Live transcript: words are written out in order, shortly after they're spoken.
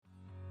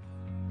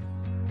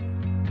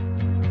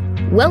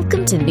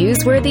Welcome to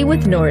Newsworthy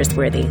with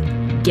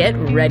Norsworthy. Get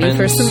ready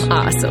for some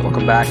awesome.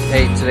 Welcome back.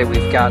 Hey, today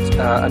we've got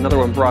another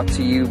one brought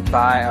to you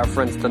by our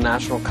friends at the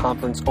National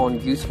Conference on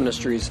Youth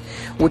Ministries,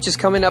 which is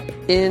coming up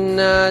in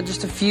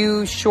just a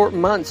few short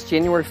months,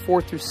 January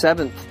 4th through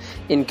 7th.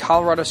 In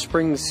Colorado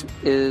Springs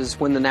is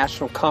when the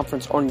National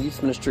Conference on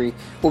Youth Ministry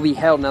will be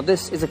held. Now,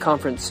 this is a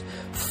conference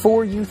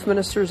for youth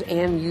ministers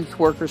and youth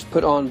workers,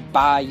 put on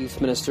by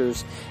youth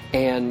ministers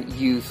and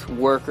youth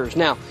workers.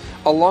 Now,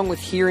 along with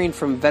hearing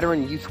from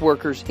veteran youth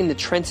workers in the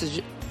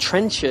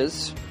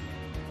trenches,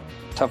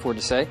 tough word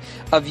to say,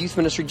 of youth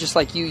ministry just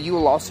like you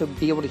will also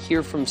be able to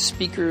hear from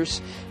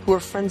speakers who are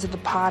friends of the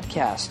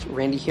podcast: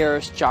 Randy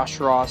Harris, Josh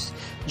Ross,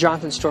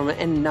 Jonathan Storman,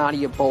 and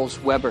Nadia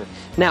Bowles-Weber.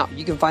 Now,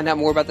 you can find out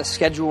more about the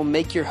schedule,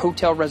 make your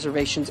hotel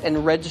reservations,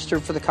 and register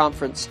for the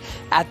conference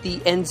at the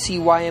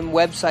NCYM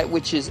website,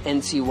 which is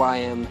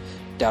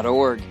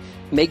ncym.org.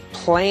 Make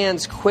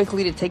plans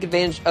quickly to take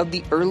advantage of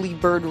the early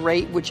bird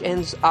rate, which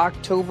ends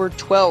October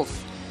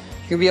 12th.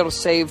 You're going to be able to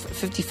save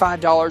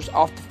 $55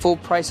 off the full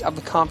price of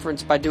the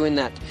conference by doing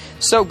that.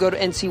 So go to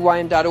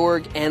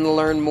ncym.org and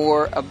learn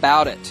more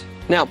about it.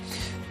 Now,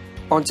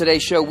 on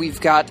today's show,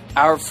 we've got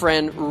our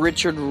friend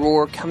Richard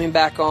Rohr coming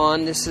back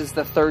on. This is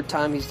the third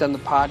time he's done the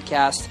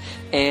podcast,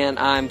 and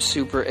I'm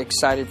super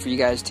excited for you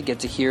guys to get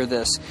to hear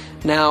this.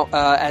 Now,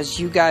 as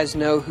you guys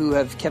know who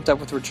have kept up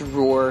with Richard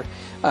Rohr,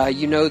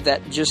 you know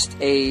that just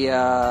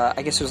I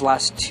guess it was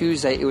last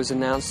Tuesday, it was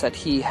announced that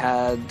he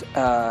had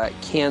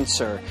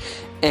cancer.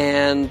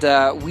 And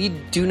we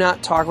do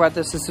not talk about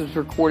this. This was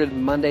recorded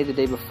Monday, the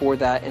day before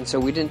that, and so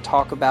we didn't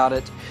talk about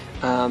it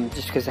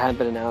just because it hadn't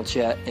been announced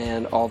yet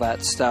and all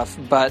that stuff.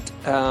 But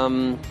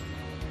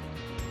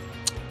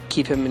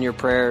keep him in your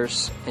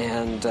prayers.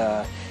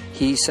 And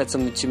he said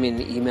something to me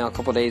in an email a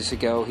couple days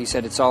ago. He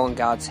said, "It's all in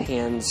God's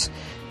hands,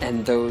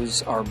 and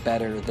those are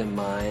better than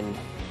mine."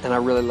 And I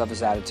really love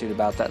his attitude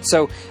about that.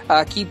 So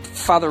keep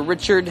Father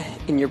Richard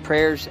in your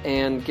prayers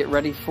and get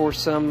ready for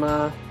some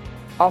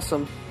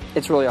awesome.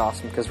 It's really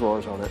awesome because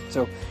Rohr's on it.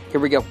 So here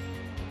we go.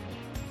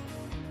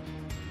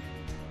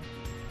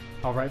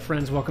 All right,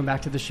 friends, welcome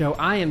back to the show.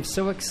 I am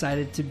so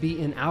excited to be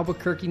in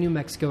Albuquerque, New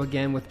Mexico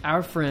again with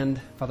our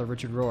friend, Father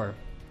Richard Rohr.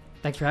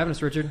 Thanks for having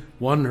us, Richard.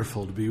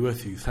 Wonderful to be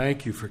with you.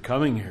 Thank you for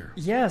coming here.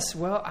 Yes,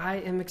 well, I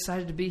am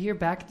excited to be here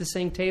back at the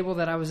same table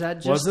that I was at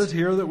just... Was it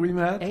here that we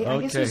met?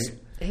 I guess it was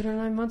 8 or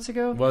 9 months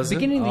ago. Was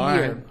Beginning it? of the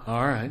year.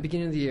 All right.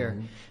 Beginning of the year.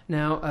 Mm-hmm.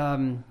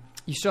 Now,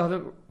 you still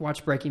haven't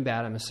watched Breaking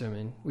Bad, I'm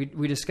assuming.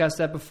 We discussed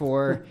that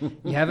before.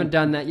 You haven't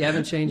done that. You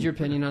haven't changed your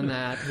opinion on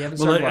that. You haven't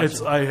started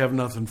watching it. I have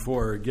nothing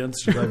for or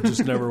against it. I've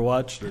just never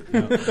watched it.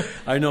 You know.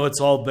 I know it's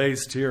all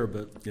based here,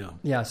 but yeah.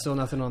 Yeah, still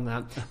nothing on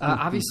that.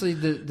 Obviously,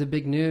 the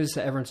big news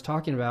that everyone's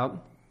talking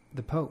about,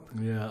 the Pope.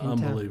 Yeah,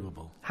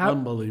 unbelievable.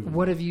 Unbelievable.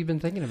 What have you been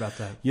thinking about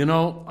that? You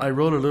know, I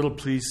wrote a little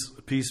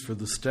piece for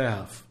the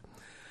staff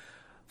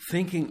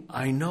thinking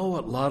I know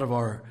a lot of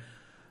our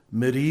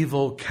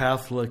medieval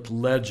Catholic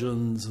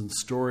legends and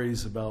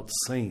stories about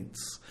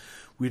saints.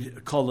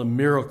 We'd call them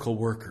miracle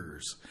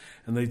workers.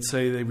 And they'd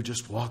say they would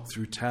just walk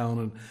through town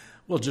and,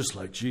 well, just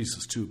like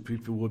Jesus too,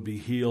 people would be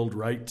healed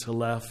right to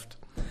left.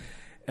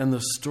 And the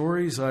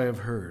stories I have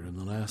heard in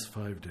the last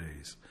 5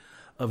 days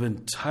of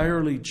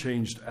entirely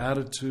changed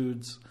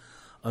attitudes,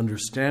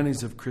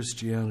 understandings of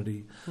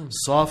Christianity,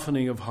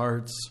 softening of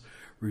hearts,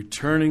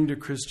 returning to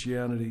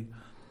Christianity,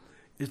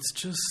 it's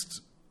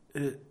just...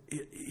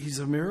 he's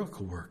a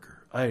miracle worker.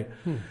 I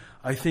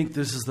think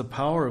this is the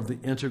power of the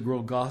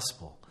integral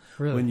gospel.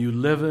 Really? When you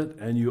live it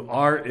and you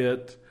are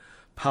it,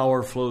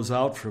 power flows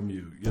out from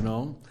you, you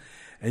know?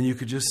 And you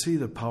could just see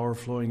the power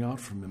flowing out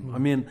from him. I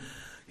mean,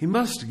 he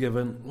must have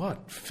given,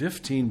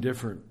 15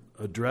 different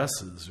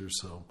addresses or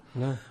so.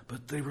 Yeah.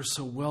 But they were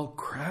so well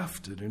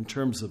crafted in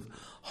terms of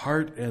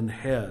heart and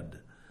head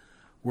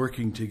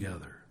working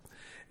together.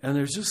 And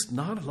there's just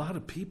not a lot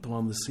of people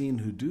on the scene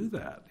who do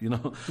that, you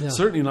know,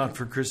 certainly not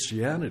for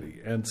Christianity.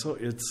 And so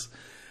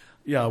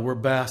we're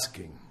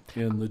basking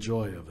in the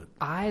joy of it.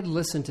 I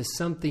listened to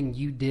something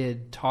you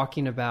did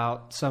talking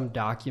about some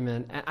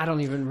document. I don't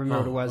even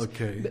remember what it was.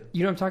 Okay.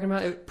 You know what I'm talking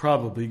about?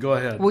 Probably. Go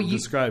ahead.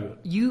 Describe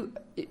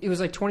it. It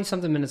was like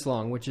 20-something minutes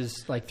long, which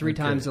is like 3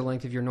 times the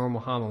length of your normal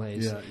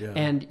homilies. Yeah.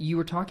 And you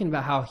were talking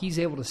about how he's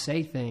able to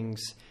say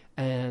things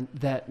and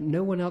that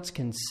no one else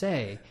can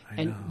say.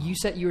 And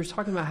you were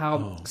talking about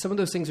how some of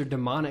those things are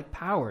demonic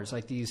powers,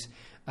 like these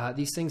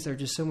things that are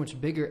just so much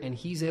bigger, and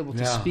he's able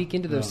to speak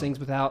into those things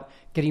without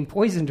getting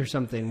poisoned or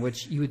something,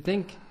 which you would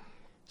think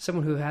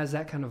someone who has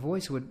that kind of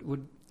voice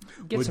would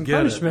get some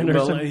punishment or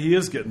something. He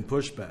is getting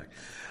pushback.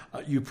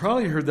 You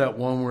probably heard that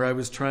one where I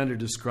was trying to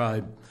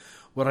describe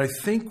what I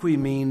think we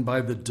mean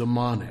by the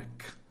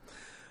demonic.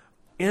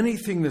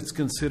 Anything that's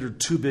considered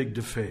too big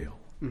to fail.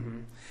 Mm-hmm.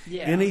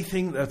 Yeah.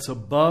 Anything that's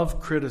above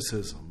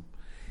criticism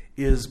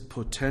is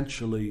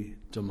potentially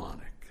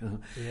demonic.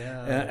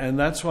 Yeah. And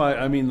that's why,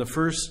 I mean, the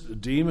first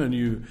demon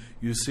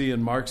you see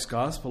in Mark's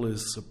gospel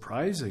is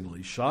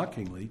surprisingly,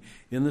 shockingly,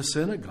 in the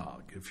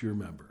synagogue, if you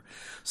remember,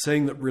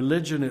 saying that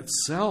religion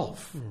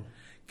itself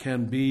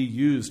can be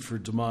used for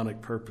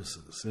demonic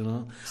purposes,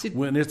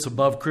 when it's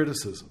above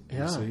criticism,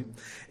 you see.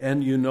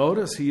 And you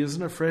notice he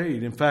isn't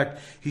afraid. In fact,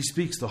 he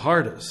speaks the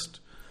hardest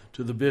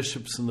to the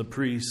bishops and the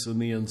priests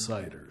and the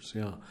insiders,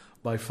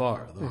 by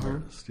far the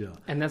hardest,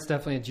 And that's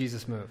definitely a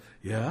Jesus move.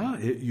 Yeah,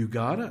 you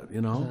got it,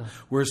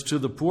 Whereas to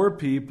the poor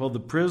people, the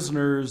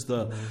prisoners,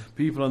 the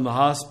people in the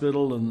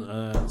hospital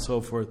and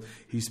so forth,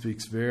 he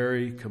speaks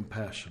very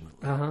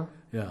compassionately.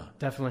 Yeah,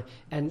 definitely.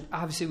 And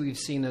obviously we've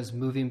seen those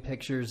moving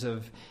pictures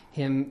of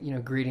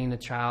him, greeting a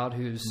child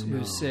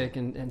who's sick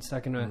and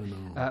stuck in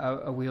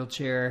a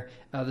wheelchair.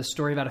 The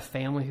story about a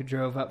family who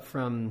drove up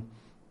from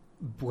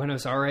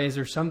Buenos Aires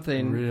or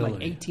something, like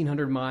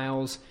 1,800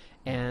 miles,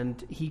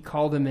 and he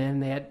called them in.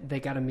 They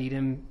got to meet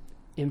him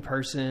in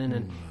person,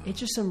 and it's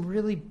just some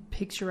really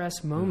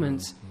picturesque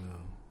moments.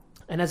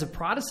 And as a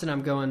Protestant,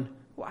 I'm going,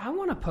 well, I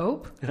want a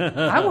pope.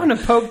 I want a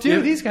pope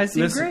too. These guys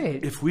seem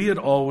great. If we had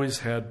always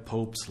had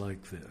popes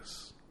like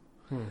this,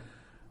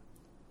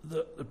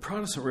 the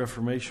Protestant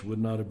Reformation would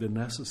not have been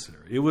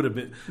necessary. It would have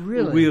been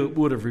we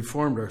would have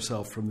reformed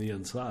ourselves from the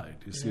inside.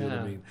 You see what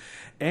I mean?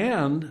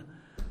 And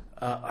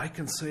I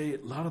can say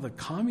a lot of the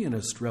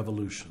communist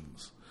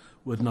revolutions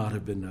would not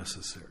have been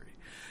necessary.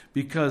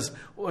 Because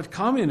what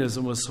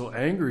communism was so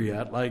angry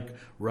at, like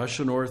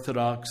Russian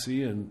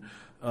Orthodoxy and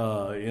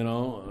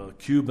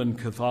Cuban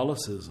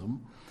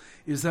Catholicism,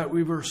 is that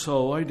we were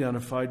so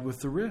identified with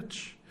the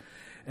rich.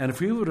 And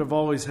if we would have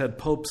always had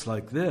popes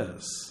like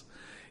this,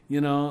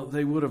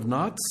 they would have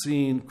not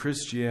seen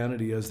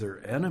Christianity as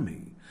their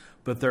enemy,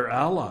 but their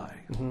ally.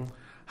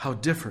 How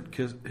different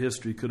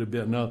history could have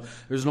been. Now,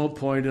 there's no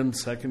point in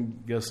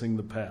second-guessing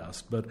the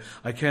past, but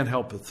I can't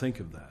help but think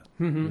of that.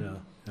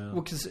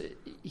 Well, because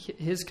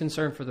his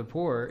concern for the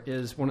poor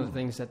is one of the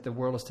things that the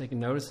world has taken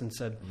notice and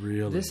said,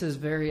 this is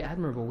very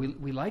admirable.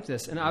 We like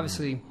this. And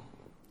obviously,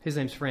 his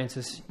name's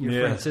Francis.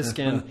 You're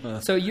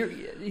Franciscan. So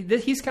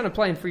he's kind of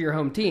playing for your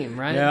home team,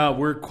 right? Yeah,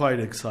 we're quite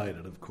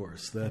excited, of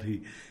course, that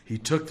he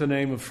took the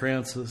name of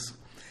Francis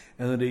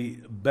and that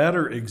he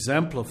better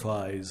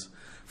exemplifies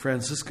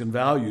Franciscan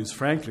values,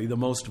 frankly, than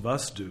most of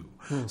us do.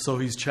 So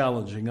he's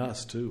challenging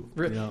us, too.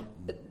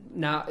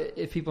 Now,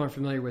 if people aren't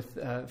familiar with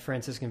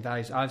Franciscan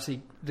values,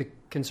 obviously the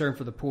concern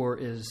for the poor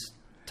is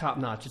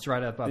top-notch. It's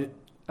right up there.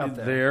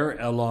 There,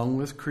 along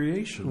with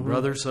creation,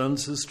 brother, sun,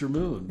 sister,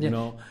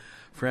 moon.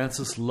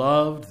 Francis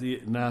loved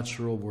the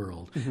natural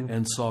world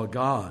and saw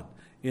God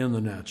in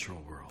the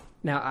natural world.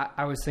 Now,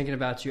 I was thinking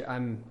about you.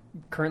 I'm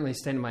currently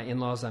staying with my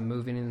in-laws. I'm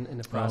moving in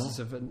the process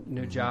of a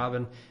new job,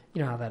 and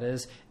you know how that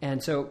is.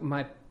 And so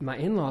my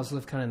in-laws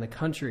live kind of in the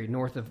country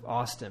north of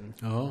Austin.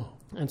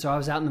 And so I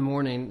was out in the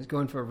morning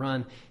going for a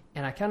run,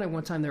 and I counted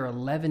one time there were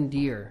 11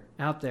 deer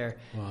out there.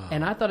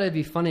 And I thought it'd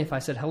be funny if I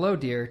said hello,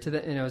 deer, to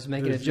the, I was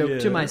making a joke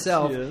to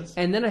myself.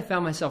 And then I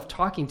found myself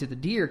talking to the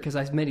deer because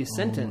I made a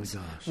sentence,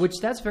 which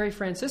that's very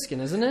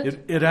Franciscan, isn't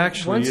it? It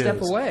actually is. One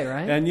step away,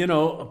 right?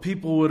 And,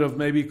 people would have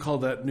maybe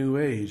called that New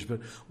Age,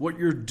 but what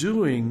you're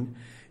doing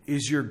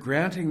is you're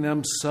granting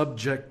them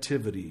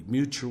subjectivity,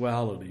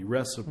 mutuality,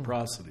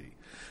 reciprocity.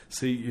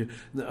 See,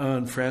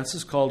 and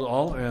Francis called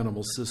all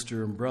animals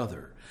sister and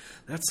brother.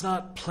 That's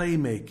not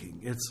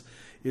playmaking.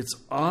 It's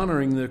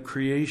honoring the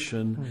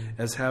creation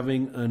as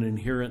having an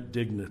inherent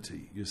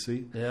dignity, you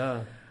see?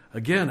 Yeah.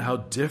 Again, how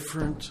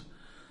different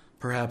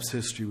perhaps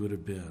history would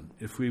have been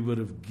if we would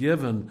have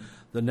given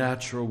the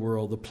natural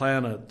world, the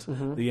planet,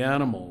 the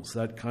animals,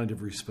 that kind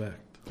of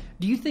respect.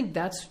 Do you think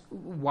that's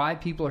why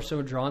people are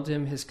so drawn to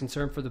him, his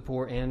concern for the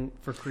poor and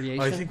for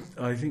creation?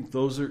 I think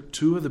those are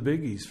two of the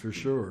biggies for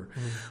sure.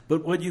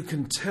 But what you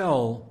can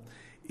tell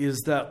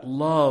is that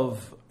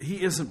love,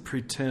 he isn't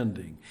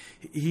pretending.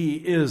 He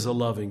is a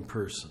loving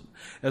person.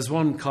 As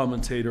one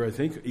commentator, I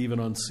think even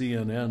on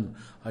CNN,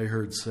 I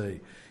heard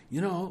say,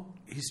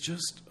 he's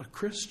just a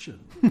Christian.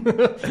 He's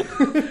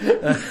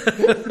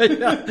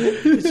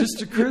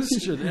just a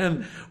Christian.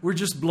 And we're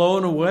just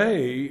blown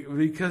away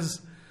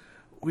because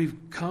we've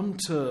come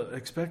to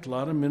expect a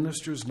lot of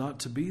ministers not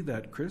to be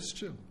that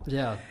Christian.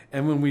 Yeah.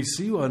 And when we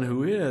see one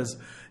who is,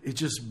 it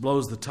just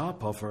blows the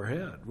top off our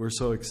head. We're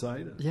so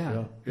excited.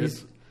 Yeah.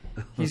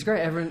 He's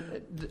great.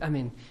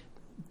 Everyone,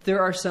 there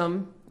are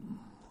some,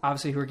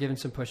 obviously, who are giving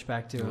some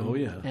pushback to him. Oh,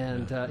 yeah.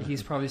 And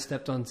he's probably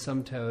stepped on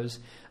some toes.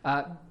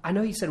 I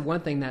know he said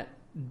one thing that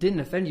didn't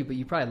offend you, but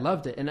you probably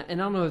loved it. And I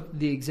don't know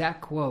the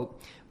exact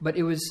quote, but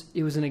it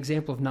was an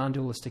example of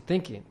non-dualistic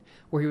thinking,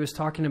 where he was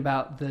talking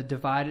about the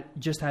divide,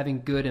 just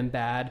having good and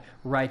bad,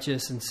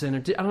 righteous and sinner.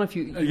 I don't know if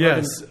you...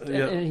 Yes.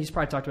 And he's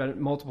probably talked about it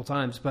multiple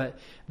times, but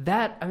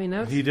that...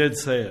 He did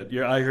say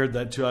it. I heard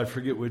that too. I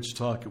forget which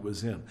talk it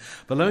was in.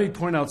 But let me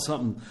point out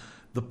something.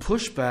 The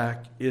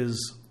pushback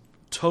is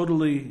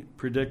totally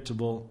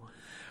predictable.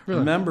 Really?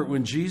 Remember,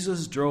 when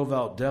Jesus drove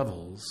out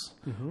devils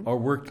or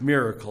worked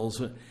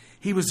miracles,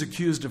 he was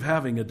accused of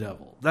having a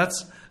devil.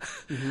 That's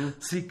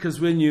see, because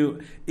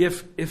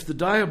if the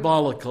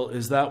diabolical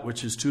is that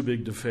which is too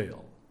big to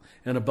fail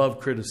and above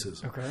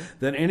criticism,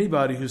 then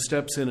anybody who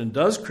steps in and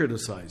does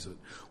criticize it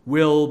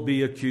will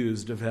be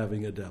accused of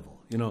having a devil.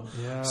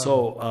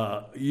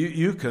 So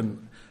you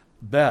can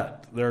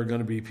bet there are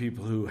going to be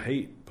people who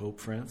hate Pope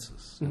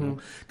Francis,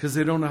 because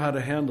they don't know how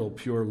to handle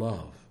pure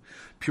love.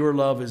 Pure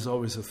love is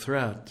always a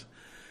threat,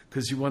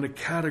 because you want to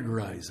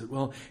categorize it.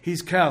 Well,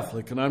 he's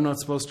Catholic, and I'm not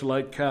supposed to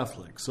like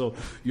Catholics, so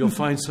you'll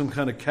find some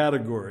kind of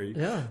category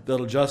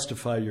that'll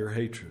justify your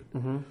hatred.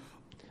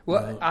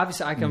 Well,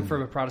 obviously, I come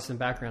from a Protestant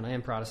background. I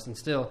am Protestant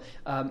still.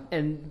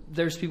 And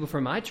there's people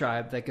from my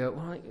tribe that go,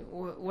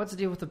 well, what's the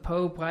deal with the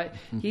Pope? Why?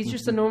 He's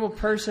just a normal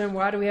person.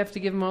 Why do we have to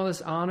give him all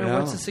this honor? Yeah.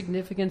 What's the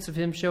significance of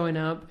him showing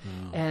up?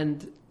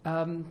 And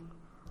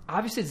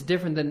obviously, it's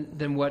different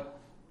than what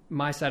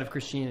my side of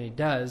Christianity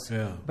does.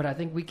 Yeah. But I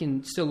think we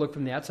can still look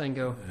from the outside and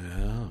go,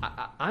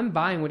 I'm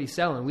buying what he's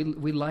selling.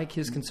 We like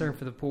his concern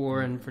for the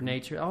poor and for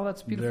nature. Oh,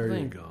 that's a beautiful thing. There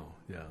you go.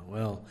 Yeah,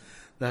 well,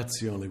 that's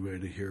the only way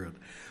to hear it.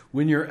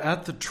 When you're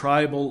at the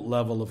tribal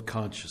level of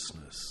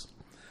consciousness,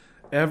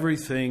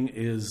 everything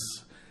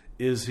is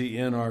he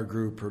in our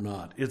group or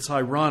not? It's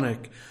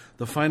ironic.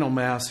 The final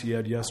Mass he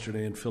had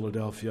yesterday in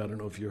Philadelphia, I don't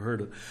know if you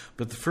heard it,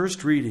 but the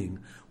first reading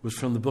was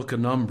from the book of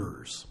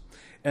Numbers.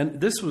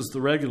 And this was the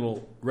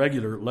regular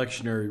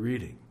lectionary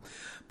reading.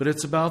 But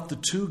it's about the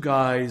two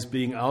guys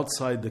being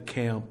outside the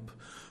camp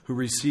who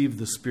received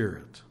the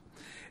Spirit.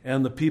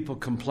 And the people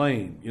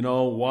complain,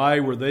 why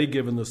were they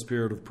given the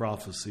spirit of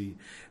prophecy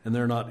and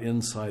they're not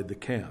inside the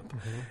camp?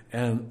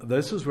 And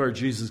this is where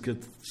Jesus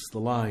gets the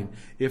line,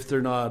 if they're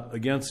not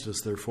against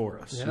us, they're for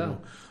us. Yeah.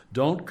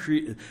 Don't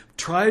create.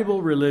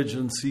 Tribal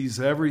religion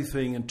sees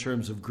everything in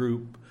terms of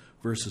group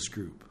versus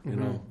group,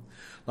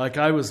 Like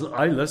I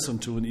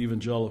listened to an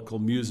evangelical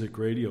music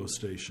radio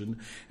station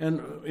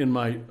and in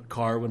my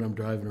car when I'm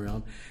driving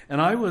around,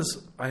 and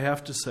I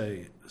have to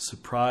say,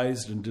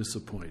 surprised and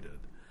disappointed.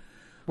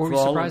 What were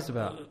you surprised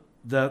about?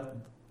 That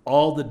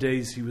all the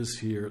days he was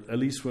here, at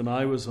least when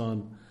I was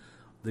on,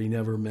 they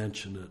never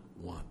mentioned it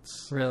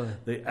once. Really?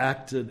 They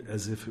acted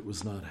as if it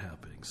was not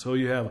happening. So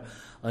you have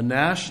a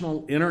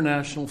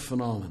international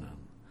phenomenon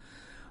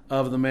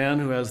of the man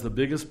who has the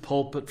biggest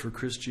pulpit for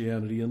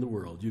Christianity in the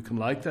world. You can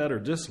like that or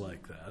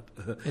dislike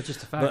that. It's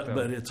just a fact, though.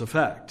 But it's a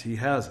fact. He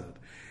has it.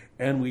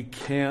 And we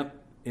can't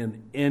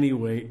in any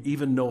way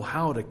even know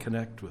how to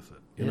connect with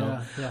it.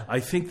 Yeah. I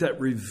think that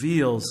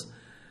reveals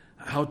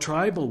how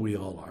tribal we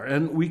all are.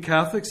 And we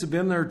Catholics have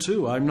been there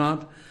too. I'm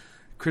not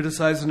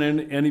criticizing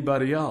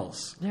anybody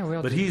else. Yeah, we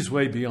all but do. he's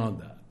way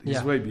beyond that.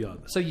 He's way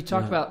beyond that. So you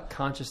talked about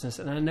consciousness,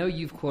 and I know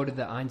you've quoted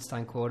the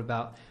Einstein quote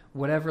about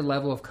whatever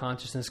level of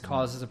consciousness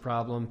causes a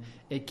problem,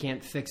 it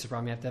can't fix a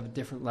problem. You have to have a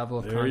different level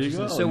of consciousness.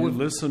 There you go. So you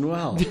listen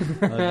well. I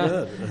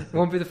did. It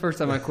won't be the first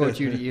time I quote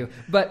you to you.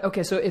 But,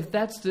 okay, so if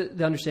that's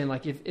the understanding,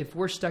 like if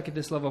we're stuck at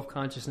this level of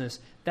consciousness,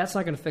 that's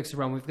not going to fix the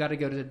problem. We've got to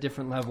go to a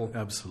different level.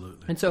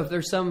 Absolutely. And so if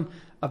there's some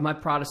of my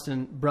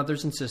Protestant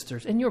brothers and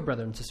sisters, and your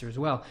brother and sister as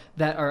well,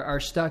 that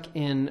are stuck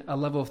in a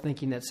level of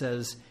thinking that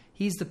says,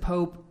 he's the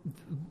Pope,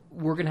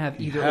 we're going to have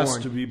either or. He has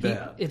to be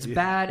bad. It's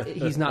bad.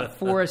 He's not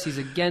for us. He's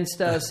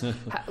against us.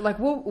 Like,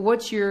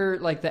 what's your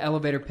the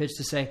elevator pitch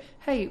to say,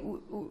 hey,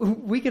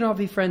 we can all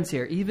be friends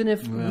here, even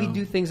if we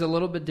do things a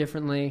little bit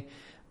differently.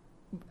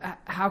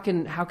 How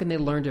can they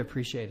learn to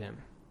appreciate him?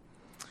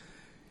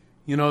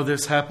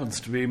 This happens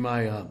to be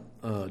my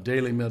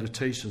daily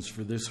meditations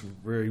for this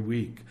very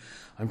week.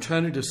 I'm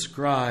trying to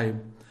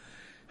describe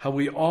how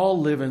we all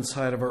live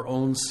inside of our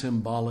own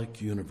symbolic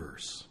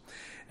universe.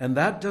 And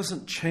that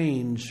doesn't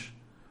change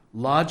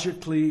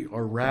logically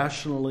or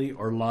rationally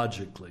or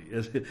logically.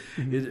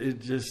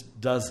 It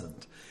just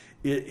doesn't.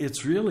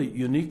 It's really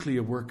uniquely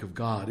a work of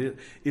God.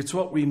 It's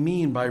what we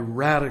mean by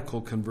radical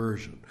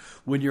conversion.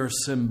 When your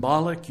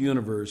symbolic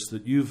universe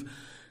that you've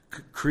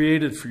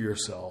created for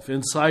yourself,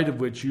 inside of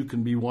which you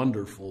can be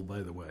wonderful,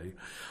 by the way,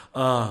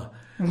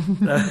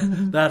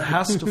 that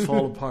has to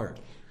fall apart.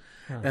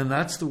 And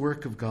that's the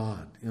work of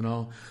God,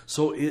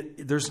 So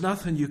there's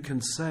nothing you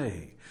can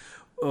say.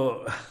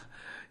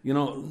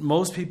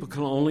 Most people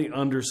can only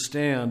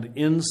understand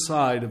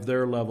inside of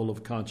their level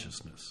of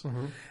consciousness.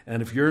 Mm-hmm.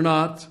 And if you're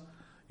not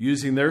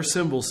using their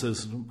symbol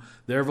system,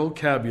 their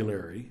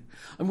vocabulary,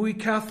 we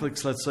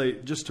Catholics, let's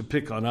say, just to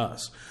pick on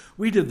us,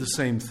 we did the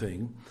same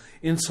thing.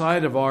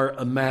 Inside of our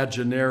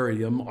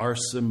imaginarium, our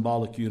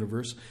symbolic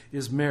universe,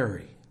 is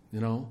Mary,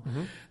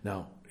 Mm-hmm.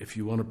 Now, if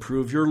you want to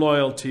prove your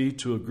loyalty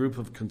to a group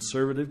of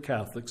conservative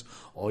Catholics,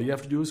 all you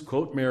have to do is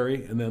quote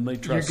Mary, and then they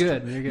trust you.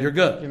 You're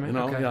good.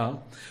 Okay. Yeah.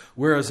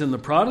 Whereas in the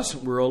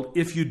Protestant world,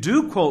 if you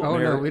do quote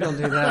Mary... Oh, no, we don't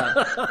do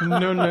that.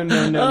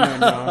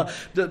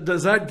 No.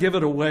 Does that give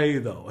it away,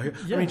 though?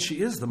 Yeah. she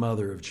is the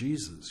mother of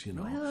Jesus,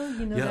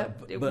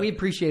 Well, we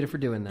appreciate it for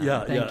doing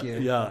that. Thank you.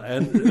 Yeah,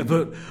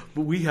 but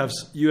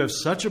you have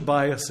such a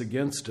bias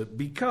against it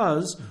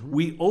because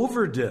we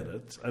overdid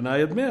it, and I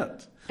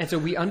admit... And so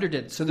we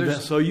underdid.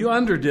 So you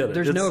underdid it.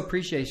 There's no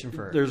appreciation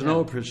for it. There's no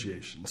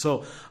appreciation.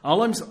 So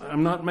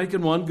I'm not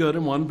making one good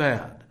and one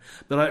bad,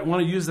 but I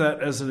want to use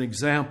that as an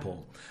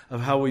example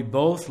of how we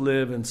both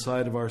live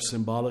inside of our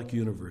symbolic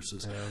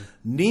universes,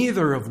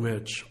 neither of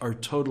which are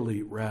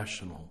totally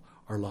rational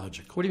or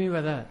logical. What do you mean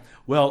by that?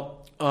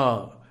 Well,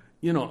 the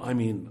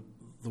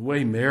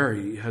way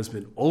Mary has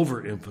been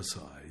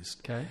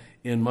overemphasized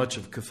in much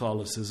of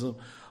Catholicism,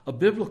 a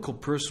biblical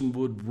person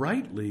would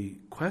rightly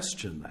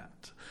question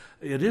that.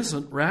 It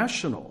isn't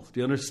rational.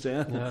 Do you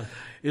understand? Yeah.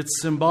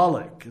 It's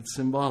symbolic. It's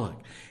symbolic.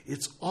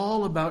 It's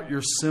all about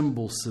your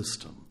symbol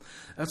system.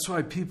 That's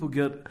why people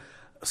get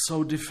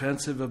so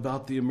defensive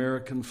about the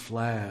American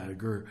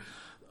flag or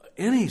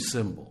any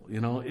symbol.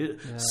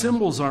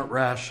 Symbols aren't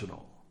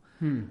rational.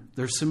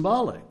 They're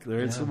symbolic.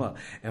 Symbolic.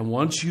 And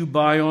once you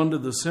buy onto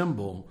the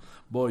symbol,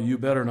 boy, you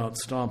better not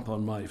stomp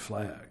on my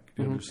flag.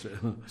 Do you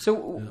understand?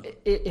 So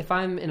if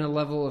I'm in a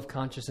level of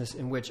consciousness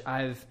in which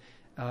I've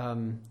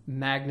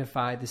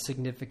magnified the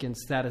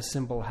significance that a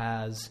symbol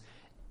has,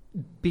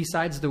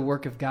 besides the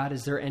work of God,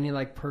 is there any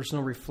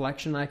personal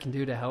reflection I can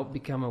do to help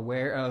become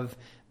aware of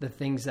the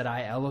things that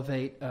I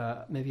elevate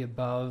maybe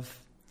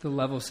above the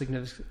level of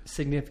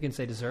significance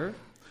they deserve?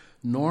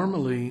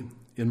 Normally,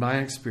 in my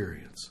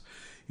experience,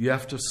 you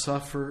have to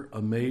suffer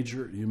a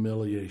major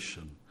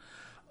humiliation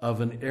of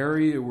an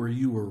area where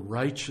you were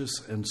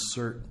righteous and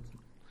certain,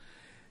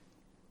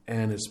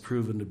 and it's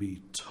proven to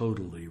be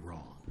totally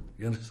wrong.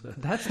 You understand?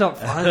 That's not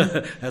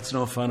fun. That's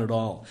no fun at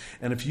all.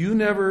 And if you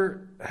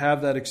never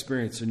have that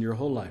experience in your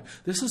whole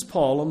life, this is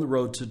Paul on the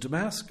road to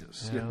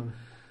Damascus. Yeah.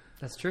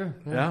 That's true.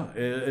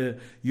 Yeah.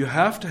 You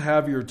have to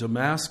have your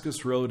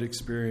Damascus Road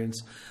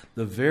experience.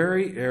 The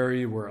very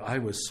area where I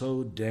was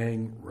so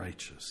dang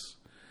righteous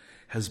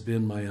has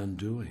been my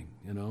undoing.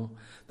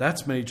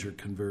 That's major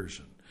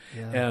conversion.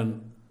 Yeah.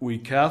 And we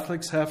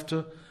Catholics have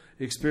to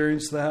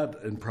experience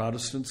that, and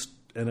Protestants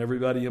and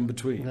everybody in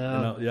between.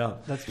 Yeah,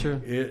 that's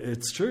true.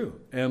 It's true.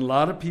 And a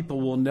lot of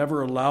people will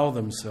never allow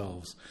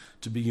themselves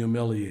to be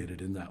humiliated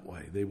in that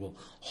way. They will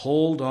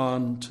hold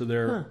on to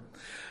their...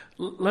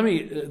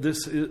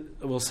 This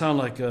will sound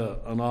like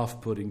an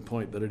off-putting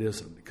point, but it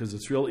isn't, because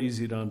it's real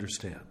easy to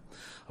understand.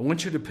 I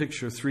want you to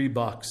picture 3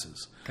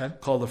 boxes. Okay.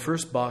 Call the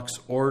first box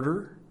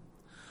order.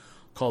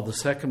 Call the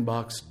second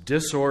box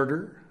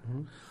disorder.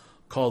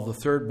 Call the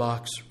third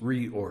box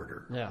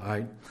reorder. Yeah.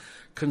 Right?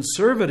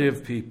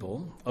 Conservative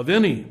people of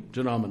any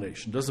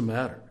denomination, doesn't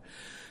matter,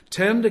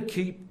 tend to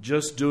keep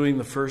just doing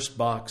the first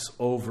box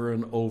over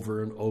and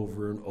over and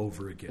over and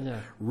over again. Yeah.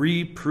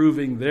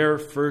 Reproving their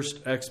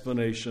first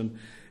explanation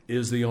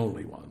is the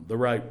only one, the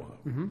right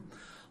one.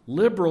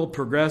 Liberal,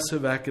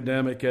 progressive,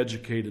 academic,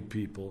 educated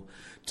people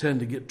tend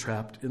to get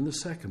trapped in the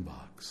second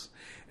box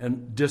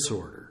and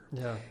disorder.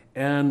 Yeah.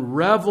 And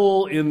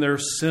revel in their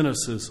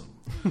cynicism.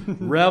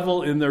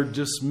 Revel in their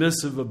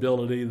dismissive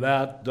ability.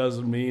 That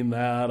doesn't mean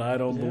that. I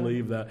don't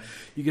believe that.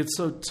 You get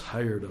so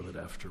tired of it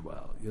after a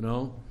while,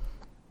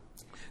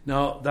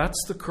 Now,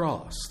 that's the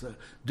cross. The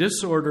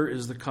disorder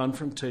is the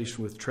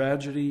confrontation with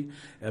tragedy,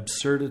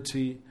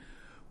 absurdity.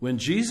 When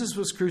Jesus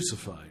was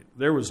crucified,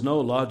 there was no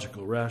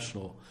logical,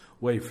 rational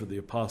way for the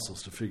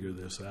apostles to figure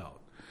this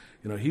out.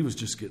 He was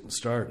just getting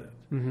started.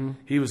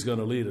 He was going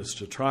to lead us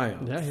to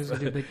triumph. Yeah, he was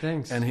going to do big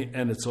things.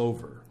 And it's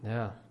over.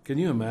 Yeah. Can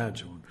you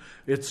imagine?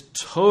 It's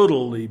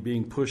totally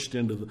being pushed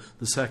into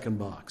the second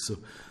box of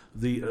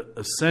the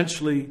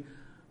essentially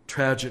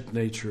tragic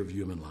nature of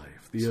human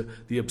life,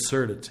 the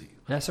absurdity.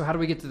 Yeah, so how do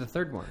we get to the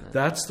third one, then?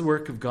 That's the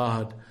work of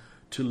God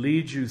to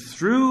lead you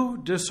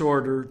through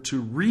disorder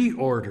to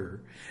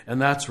reorder,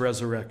 and that's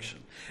resurrection.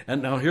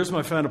 And now here's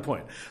my final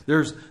point.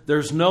 There's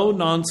no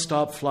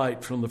nonstop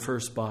flight from the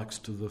first box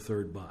to the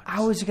third box.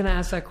 I was going to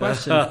ask that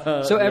question.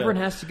 So everyone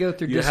has to go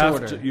through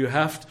disorder. You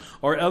have to,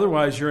 or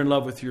otherwise you're in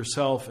love with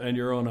yourself and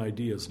your own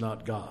ideas,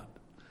 not God.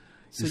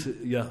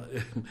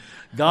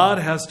 God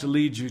has to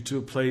lead you to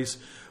a place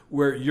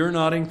where you're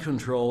not in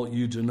control,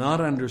 you do not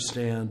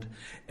understand,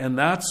 and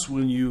that's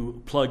when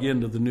you plug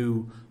into the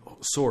new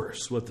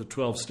source, what the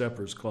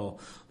 12-steppers call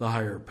the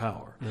higher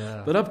power.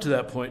 Yeah. But up to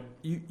that point,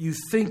 you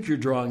think you're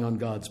drawing on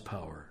God's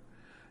power.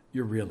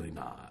 You're really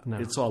not. No.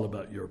 It's all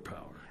about your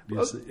power.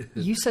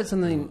 You said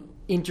something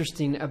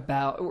interesting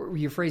about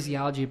your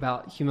phraseology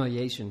about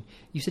humiliation.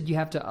 You said you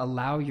have to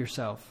allow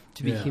yourself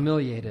to be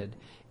humiliated.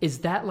 Is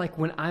that like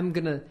when I'm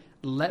going to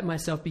let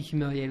myself be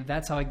humiliated,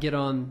 that's how I get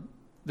on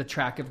the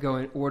track of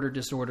going order,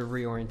 disorder,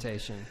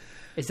 reorientation?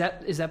 Is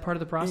that part of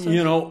the process?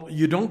 You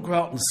don't go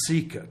out and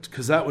seek it,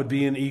 because that would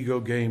be an ego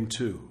game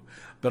too.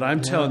 But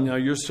I'm telling you,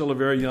 you're still a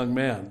very young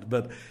man,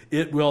 but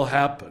it will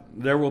happen.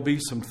 There will be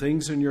some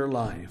things in your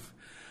life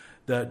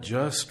that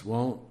just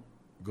won't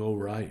go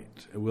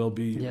right. It will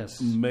be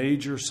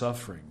major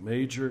suffering,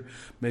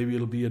 maybe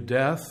it'll be a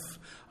death.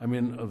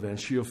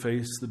 Eventually you'll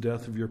face the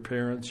death of your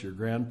parents, your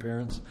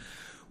grandparents.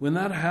 When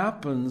that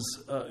happens,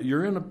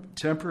 you're in a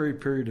temporary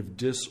period of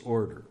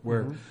disorder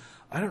where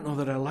I don't know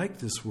that I like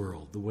this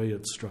world, the way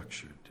it's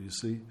structured. Do you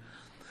see?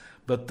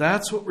 But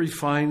that's what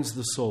refines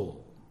the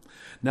soul.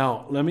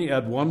 Now, let me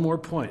add one more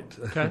point.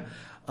 Okay.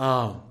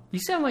 You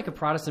sound like a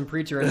Protestant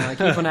preacher right now. I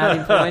keep on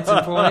adding points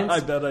and points. I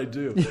bet I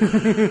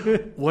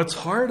do. What's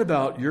hard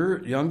about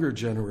your younger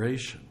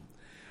generation,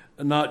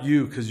 not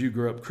you because you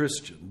grew up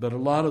Christian, but a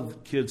lot of the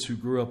kids who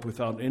grew up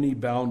without any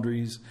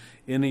boundaries,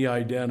 any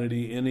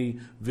identity, any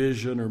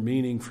vision or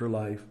meaning for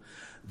life,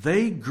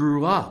 they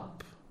grew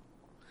up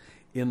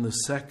in the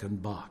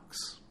second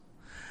box.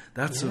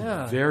 That's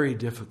a very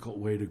difficult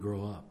way to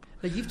grow up.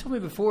 Like you've told me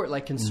before,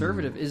 like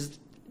conservative is...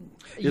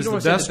 It's the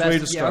best way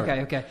to start.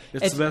 Yeah, okay.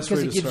 It's the best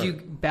way to start. Because it gives you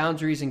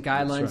boundaries and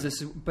guidelines,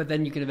 Right. but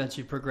then you can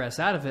eventually progress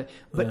out of it.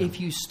 But if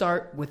you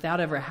start without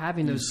ever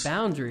having those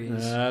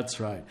boundaries... That's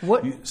right.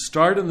 What? You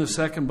start in the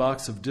second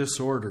box of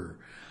disorder,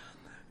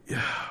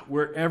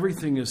 where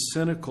everything is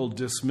cynical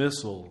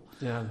dismissal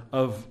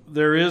of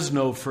there is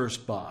no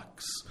first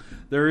box.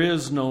 There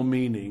is no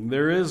meaning.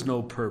 There is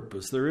no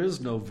purpose. There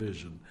is no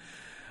vision.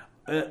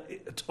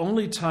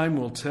 Only time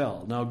will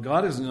tell. Now,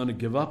 God isn't going to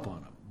give up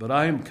on them, but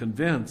I am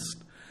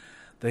convinced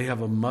they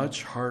have a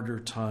much harder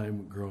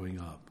time growing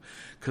up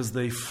because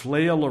they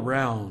flail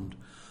around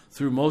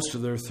through most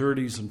of their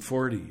 30s and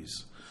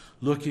 40s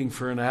looking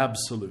for an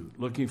absolute,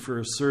 looking for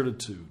a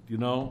certitude,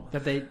 And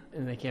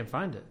they can't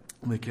find it.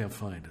 They can't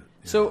find it.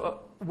 Yeah. So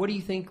what do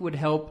you think would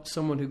help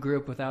someone who grew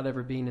up without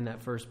ever being in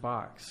that first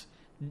box?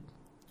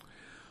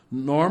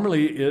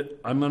 Normally,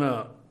 I'm going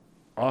to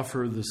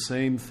offer the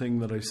same thing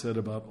that I said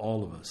about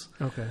all of us.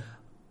 Okay.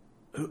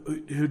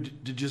 Who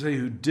did you say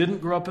who didn't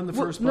grow up in the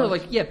first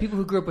box? No, people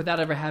who grew up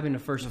without ever having a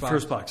first box.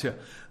 First box, yeah.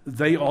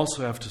 They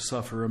also have to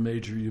suffer a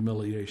major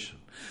humiliation.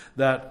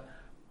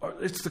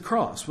 It's the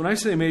cross. When I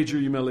say major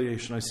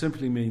humiliation, I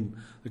simply mean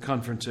the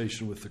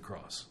confrontation with the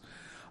cross.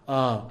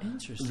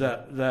 Interesting.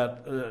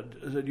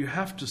 That you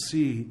have to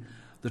see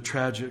the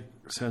tragic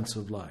sense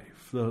of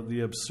life,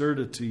 the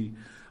absurdity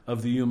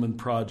of the human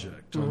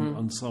project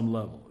on some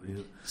level.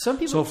 Some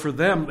people. So for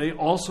them, they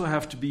also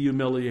have to be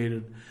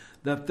humiliated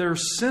that their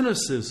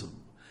cynicism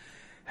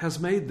has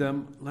made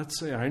them, let's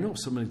say, I know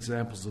some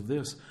examples of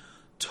this,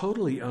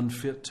 totally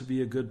unfit to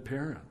be a good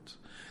parent.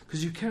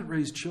 Because you can't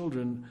raise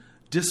children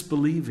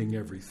disbelieving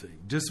everything,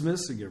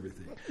 dismissing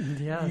everything.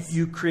 Yes.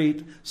 You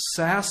create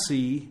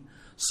sassy,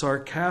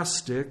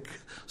 sarcastic,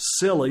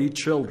 silly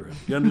children,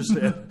 you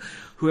understand,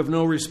 who have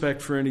no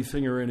respect for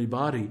anything or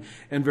anybody,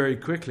 and very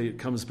quickly it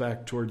comes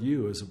back toward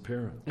you as a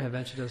parent. Yeah,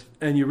 eventually does.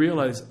 And you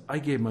realize, I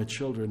gave my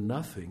children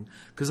nothing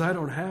because I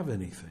don't have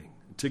anything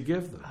to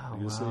give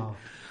them, you see.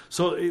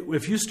 So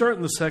if you start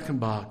in the second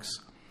box,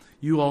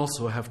 you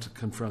also have to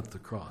confront the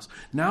cross.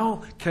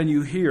 Now can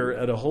you hear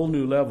at a whole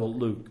new level,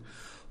 Luke,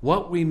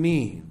 what we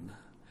mean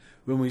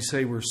when we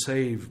say we're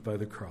saved by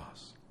the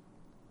cross?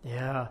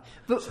 Yeah.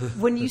 But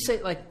when you say,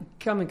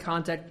 come in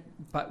contact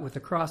with the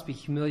cross, be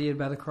humiliated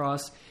by the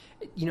cross,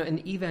 in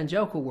the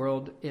evangelical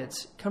world,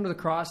 it's come to the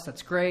cross,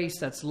 that's grace,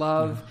 that's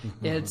love.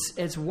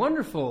 It's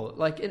wonderful.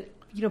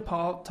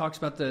 Paul talks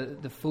about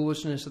the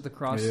foolishness of the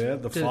cross. Yeah,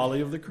 the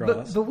folly of the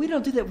cross. But we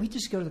don't do that. We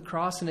just go to the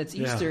cross and it's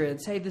Easter.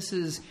 It's, hey, this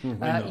is, you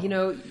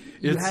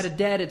had a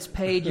debt, it's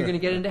paid, you're going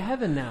to get into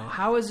heaven now.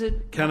 How is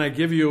it? Can I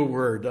give you a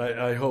word?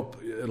 I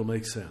hope it'll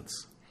make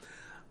sense.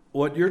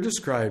 What you're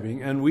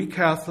describing, and we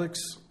Catholics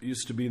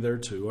used to be there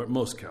too, or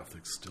most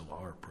Catholics still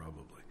are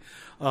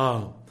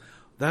probably,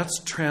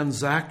 that's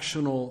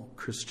transactional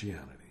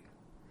Christianity.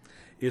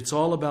 It's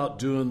all about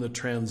doing the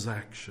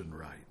transaction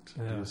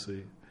right, you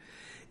see.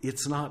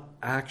 It's not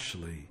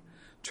actually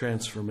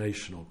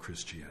transformational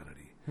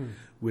Christianity,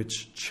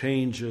 which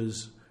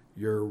changes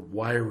your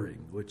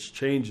wiring, which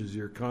changes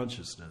your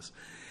consciousness,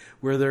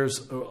 where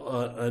there's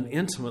an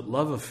intimate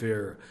love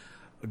affair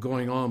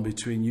going on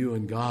between you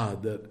and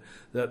God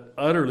that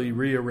utterly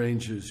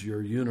rearranges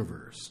your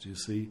universe, do you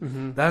see?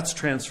 That's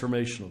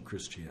transformational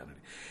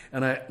Christianity.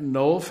 And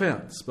no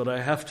offense, but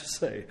I have to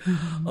say,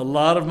 a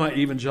lot of my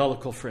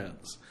evangelical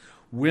friends,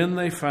 when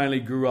they finally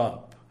grew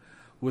up,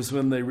 was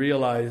when they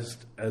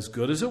realized, as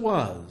good as it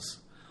was,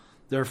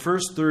 their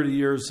first 30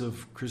 years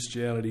of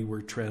Christianity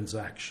were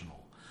transactional,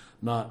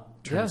 not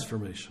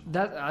transformational.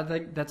 I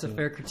think that's a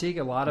fair critique.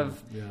 A lot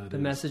of the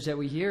message that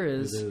we hear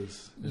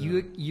is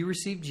you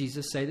receive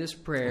Jesus, say this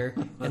prayer,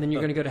 and then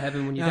you're going to go to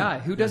heaven when you die.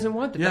 Who doesn't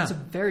want that? That's a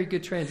very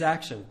good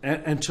transaction.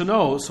 And to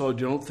know, so you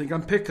don't think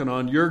I'm picking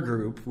on your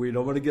group. We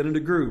don't want to get into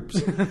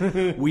groups.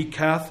 We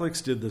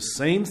Catholics did the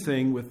same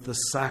thing with the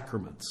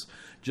sacraments.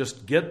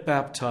 Just get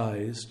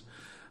baptized,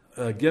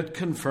 get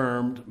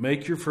confirmed,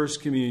 make your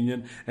first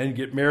communion, and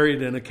get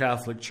married in a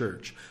Catholic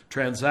church.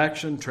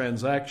 Transaction.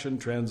 The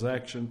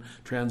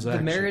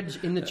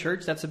marriage in the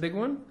church, that's a big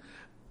one?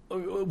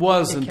 It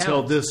was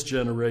until counts. This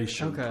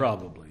generation,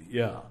 probably.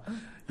 Yeah. I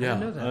didn't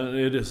know that.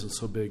 It isn't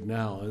so big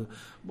now.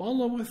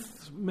 Although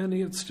with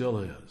many it still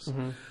is.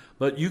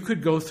 But you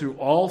could go through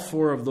all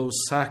four of those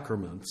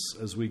sacraments,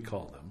 as we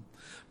call them,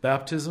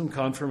 baptism,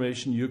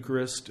 confirmation,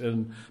 Eucharist,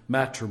 and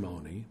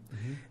matrimony,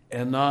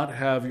 and not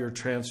have your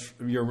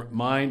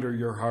mind or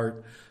your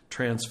heart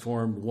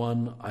transformed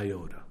one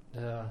iota.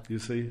 You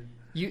see?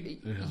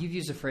 You've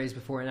used a phrase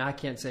before, and I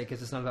can't say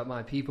because it's not about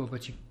my people,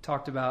 but you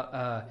talked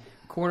about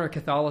corner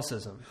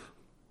Catholicism.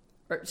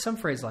 Or some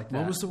phrase like that.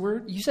 What was the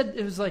word? You said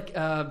it was like...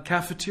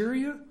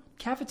 cafeteria?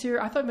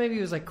 Cafeteria? I thought maybe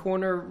it was like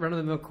corner,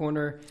 run-of-the-mill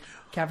corner,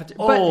 cafeteria.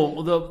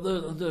 Oh,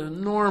 the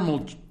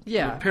normal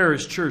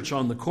parish church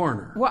on the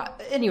corner. Well,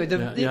 anyway,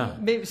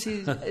 maybe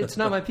see, it's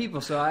not my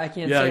people, so I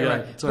can't say it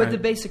right. But the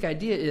basic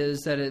idea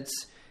is that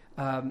it's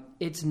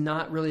it's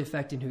not really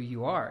affecting who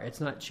you are. It's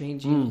not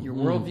changing your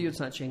worldview. It's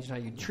not changing how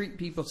you treat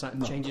people. It's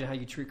not changing how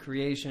you treat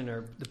creation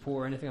or the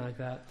poor or anything like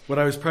that. What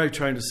I was probably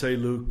trying to say,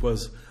 Luke,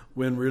 was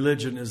when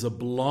religion is a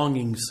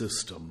belonging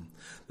system,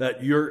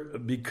 that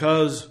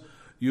because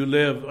you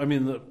live,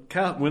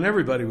 when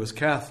everybody was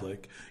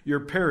Catholic, your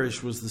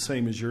parish was the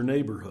same as your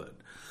neighborhood.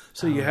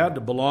 So you had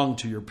to belong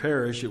to your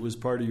parish. It was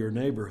part of your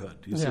neighborhood,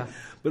 you see.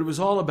 But it was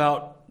all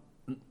about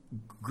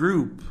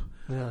group,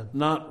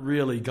 not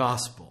really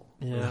gospel.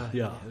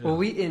 Yeah. Well,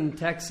 we in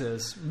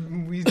Texas,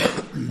 we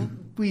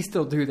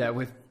still do that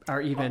with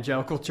our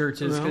evangelical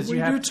churches. Well,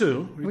 we do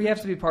too. We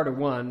have to be part of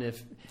one.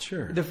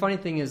 Sure. The funny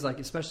thing is,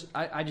 especially,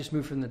 I just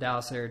moved from the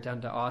Dallas area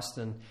down to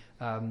Austin.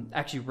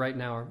 Actually, right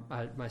now,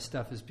 my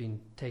stuff is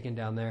being taken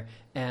down there,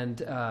 and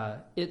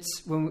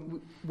it's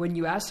when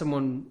you ask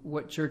someone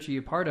what church are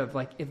you part of,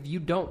 if you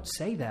don't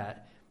say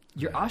that,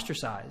 you're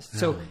ostracized.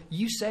 So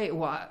you say,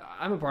 "Well,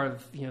 I'm a part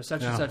of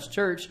such and such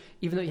church,"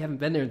 even though you haven't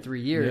been there in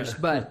 3 years.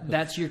 But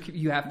that's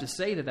you have to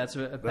say that's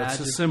a badge. That's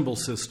a symbol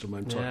system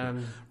I'm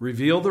talking.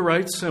 Reveal the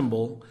right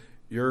symbol,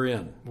 you're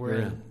in. We're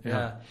in.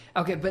 Yeah.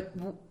 Okay, but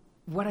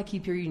what I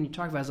keep hearing you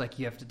talk about is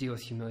you have to deal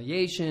with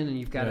humiliation and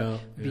you've got to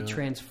be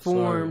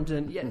transformed.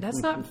 Sorry. And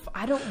that's not,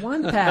 I don't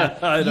want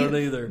that. I don't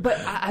either.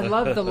 But I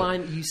love the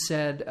line you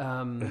said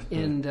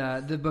in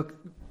the book,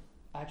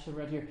 actually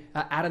right here,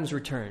 Adam's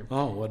Return.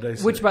 Oh, what did I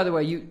say? Which, by the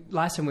way,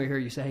 last time we were here,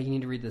 you said, "Hey, you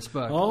need to read this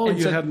book." Oh, and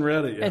you hadn't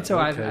read it yet. And so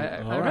okay.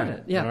 I read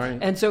it. Yeah. All right.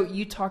 And so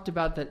you talked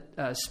about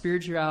that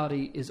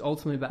spirituality is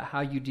ultimately about how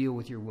you deal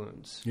with your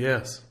wounds.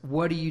 Yes.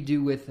 What do you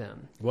do with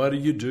them? What do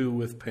you do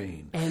with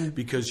pain?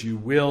 Because you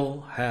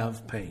will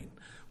have pain.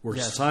 We're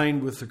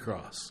signed with the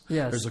cross.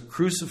 Yes. There's a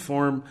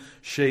cruciform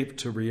shape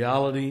to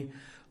reality.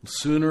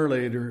 Sooner or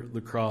later,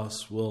 the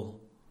cross will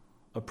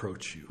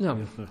approach you.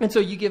 No. And so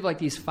you give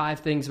these 5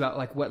 things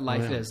about what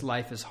life is.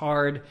 Life is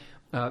hard.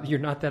 You're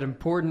not that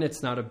important.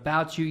 It's not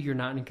about you. You're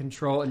not in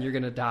control, and you're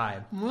going to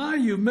die. Well,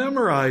 you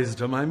memorized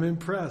them. I'm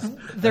impressed.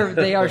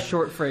 They are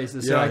short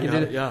phrases, so I can do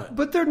it. Yeah.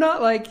 But they're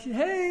not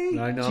hey,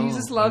 I know,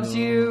 Jesus loves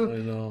you, I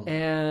know.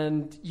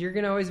 and you're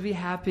going to always be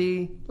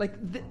happy.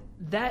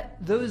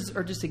 Those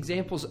are just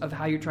examples of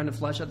how you're trying to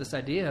flesh out this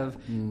idea of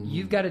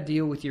you've got to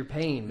deal with your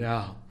pain.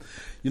 Yeah.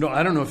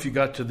 I don't know if you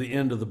got to the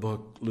end of the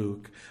book,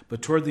 Luke,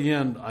 but toward the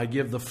end, I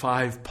give the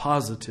 5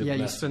 positive messages.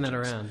 Yeah, you spin that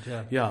around.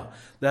 Yeah.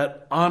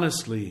 That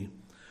honestly,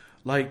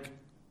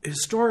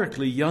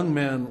 historically, young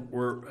men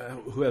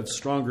who had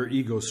stronger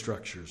ego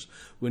structures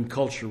when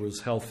culture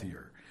was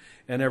healthier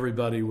and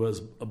everybody was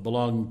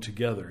belonged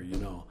together,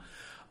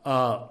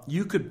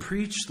 you could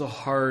preach the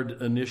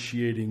hard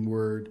initiating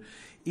word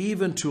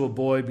even to a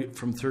boy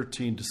from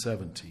 13 to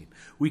 17.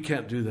 We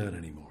can't do that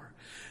anymore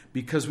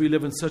because we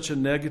live in such a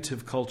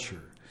negative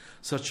culture,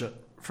 such a,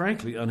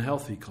 frankly,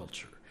 unhealthy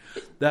culture.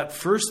 That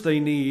first they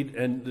need,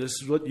 and this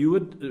is what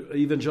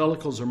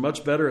evangelicals are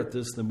much better at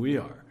this than we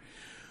are.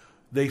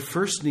 They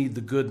first need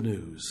the good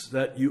news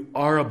that you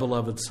are a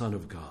beloved Son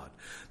of God,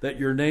 that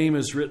your name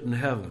is written in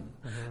heaven,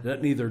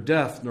 that neither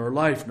death nor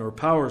life nor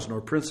powers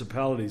nor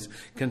principalities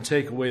can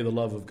take away the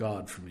love of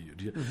God from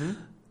you.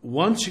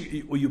 Once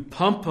you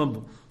pump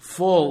them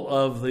full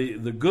of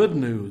the good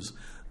news,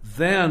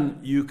 then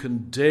you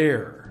can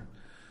dare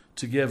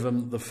to give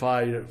them the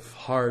 5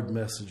 hard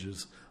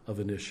messages of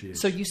initiation.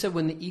 So you said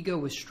when the ego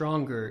was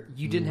stronger,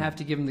 you didn't have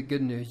to give them the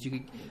good news.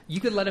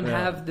 You could let them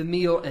have the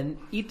meal and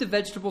eat the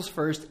vegetables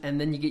first, and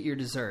then you get your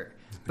dessert.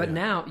 But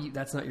now,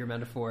 that's not your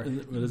metaphor.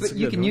 But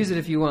you can use it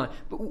if you want.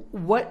 But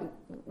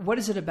what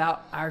is it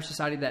about our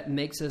society that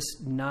makes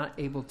us not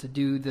able to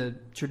do the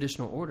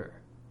traditional order?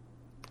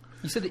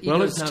 You said the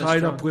ego is not as strong. Well,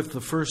 it's tied up with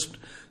the first.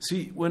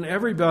 See, when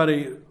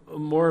everybody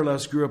more or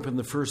less grew up in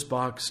the first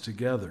box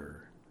together,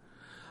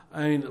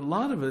 a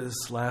lot of it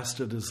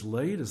lasted as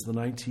late as the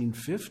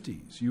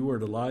 1950s. You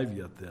weren't alive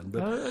yet then.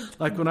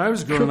 But when I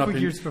was growing up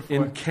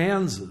in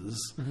Kansas,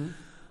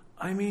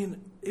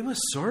 it was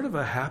sort of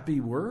a happy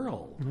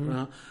world.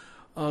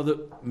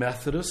 The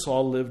Methodists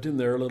all lived in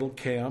their little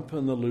camp,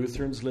 and the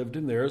Lutherans lived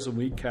in theirs, and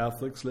we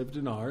Catholics lived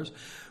in ours.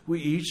 We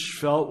each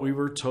felt we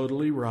were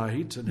totally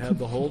right and had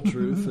the whole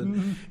truth.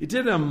 And it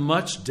didn't have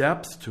much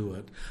depth to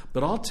it,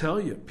 but I'll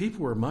tell you,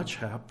 people were much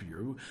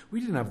happier.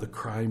 We didn't have the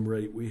crime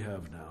rate we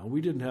have now.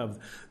 We didn't have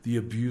the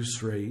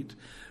abuse rate.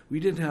 We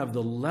didn't have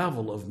the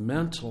level of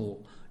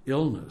mental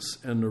illness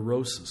and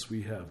neurosis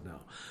we have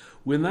now.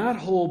 When that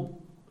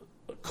whole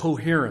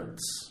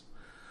coherence,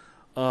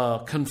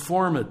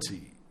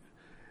 conformity,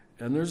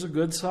 and there's a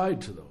good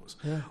side to those.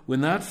 Yeah.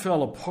 When that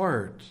fell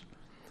apart,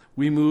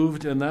 we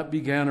moved, and that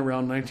began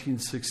around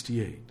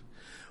 1968.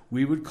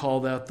 We would call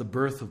that the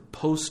birth of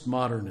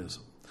postmodernism.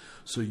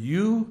 So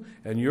you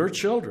and your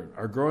children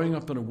are growing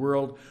up in a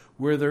world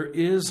where there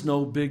is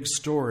no big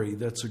story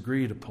that's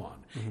agreed upon.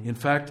 In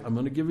fact, I'm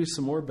going to give you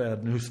some more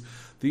bad news.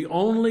 The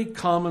only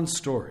common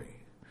story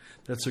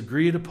that's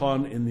agreed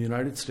upon in the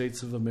United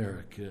States of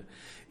America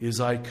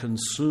is I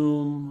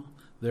consume,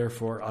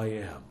 therefore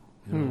I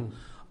am.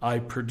 I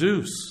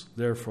produce,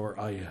 therefore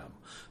I am.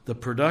 The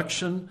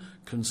production,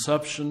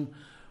 consumption,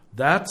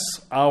 That's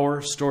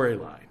our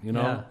storyline, you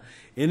know.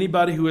 Yeah.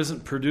 Anybody who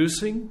isn't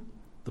producing,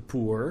 the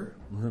poor.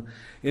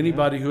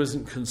 Anybody who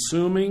isn't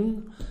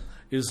consuming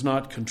is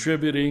not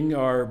contributing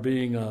or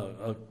being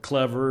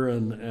clever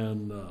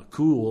and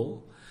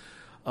cool.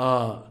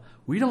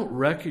 We don't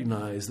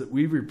recognize that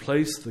we've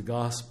replaced the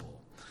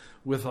gospel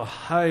with a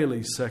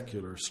highly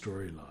secular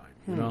storyline,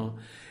 you know.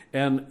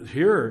 And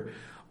here,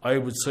 I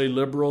would say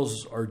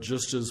liberals are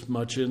just as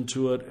much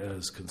into it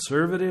as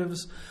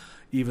conservatives,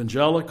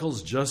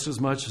 evangelicals just as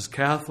much as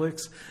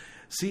Catholics.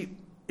 See,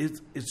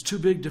 it's too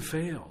big to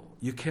fail.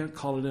 You can't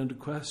call it into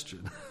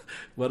question.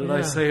 What did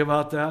I say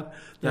about that?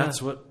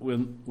 That's what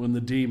when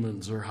the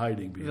demons are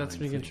hiding behind. That's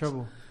when you get in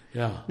trouble.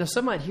 Yeah. Now,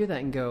 some might hear that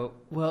and go,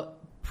 well,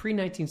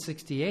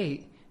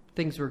 pre-1968,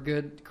 things were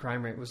good.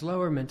 Crime rate was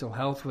lower. Mental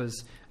health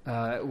was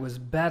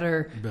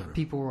better.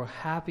 People were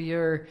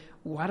happier.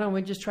 Why don't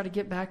we just try to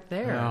get back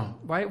there? Yeah.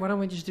 Why don't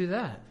we just do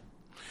that?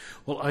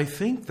 Well, I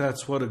think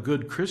that's what a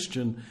good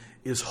Christian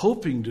is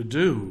hoping to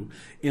do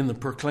in the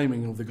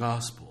proclaiming of the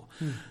gospel.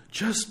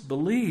 Just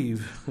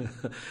believe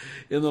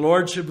in the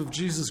Lordship of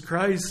Jesus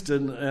Christ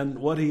and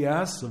what he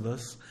asks of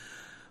us.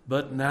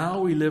 But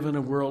now we live in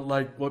a world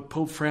like what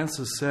Pope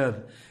Francis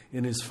said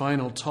in his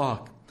final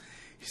talk.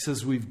 He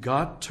says we've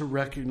got to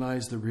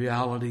recognize the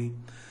reality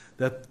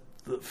that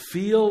the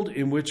field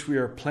in which we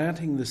are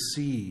planting the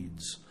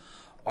seeds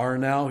are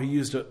now, he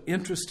used an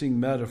interesting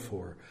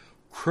metaphor,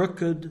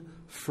 crooked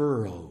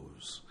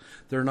furrows.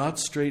 They're not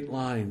straight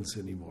lines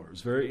anymore.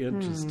 It's very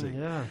interesting.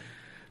 Yeah.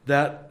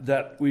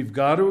 That we've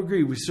got to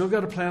agree. We still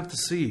got to plant the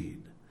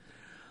seed,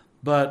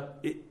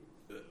 but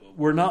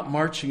we're not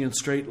marching in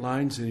straight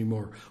lines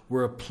anymore.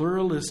 We're a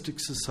pluralistic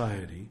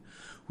society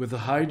with a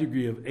high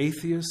degree of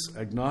atheists,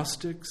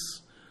 agnostics,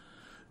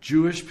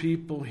 Jewish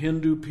people,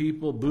 Hindu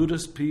people,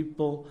 Buddhist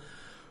people,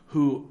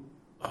 who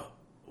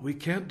we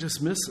can't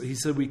dismiss. He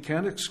said we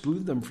can't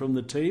exclude them from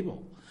the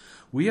table.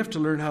 We have to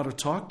learn how to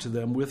talk to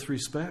them with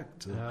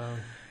respect.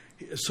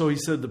 So he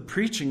said the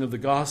preaching of the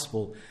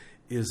gospel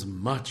is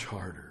much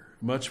harder,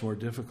 much more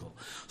difficult.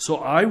 So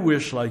I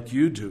wish, like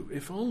you do,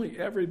 if only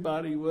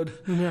everybody would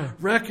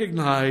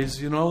recognize,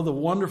 you know, the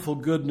wonderful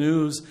good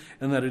news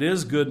and that it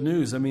is good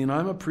news. I mean,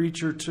 I'm a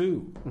preacher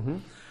too.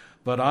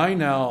 But I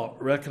now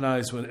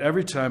recognize when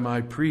every time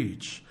I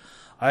preach,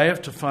 I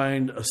have to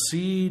find a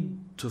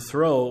seed to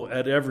throw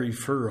at every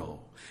furrow,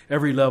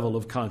 every level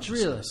of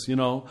consciousness, you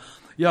know.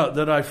 Yeah,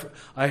 that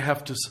I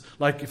have to,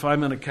 like if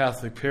I'm in a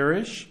Catholic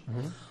parish,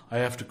 I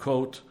have to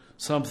quote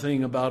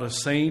something about a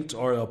saint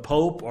or a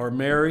pope or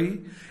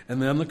Mary,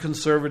 and then the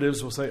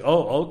conservatives will say,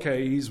 oh,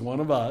 okay, he's one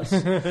of us.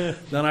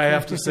 Then I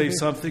have to say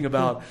something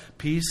about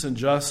peace and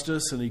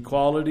justice and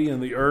equality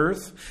in the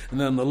earth, and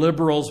then the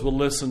liberals will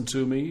listen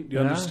to me. Do you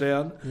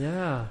understand?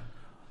 Yeah.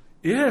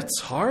 It's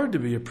hard to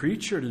be a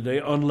preacher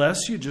today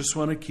unless you just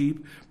want to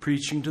keep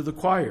preaching to the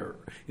choir.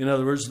 In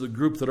other words, the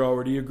group that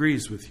already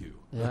agrees with you.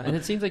 Yeah, and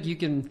it seems like you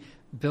can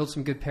build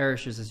some good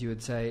parishes, as you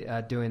would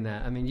say, doing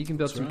that. I mean, you can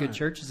build some good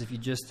churches if you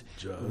just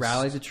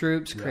rally the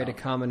troops, create a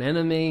common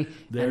enemy,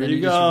 and then you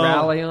just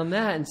rally on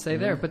that and stay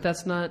there. But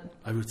that's not...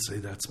 I would say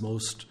that's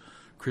most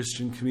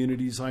Christian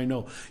communities I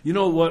know. You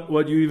know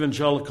what you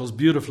evangelicals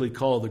beautifully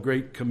call the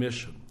Great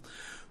Commission,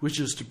 which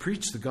is to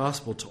preach the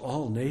gospel to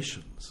all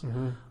nations.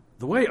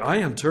 The way I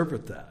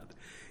interpret that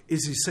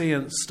is he's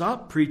saying,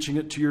 stop preaching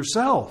it to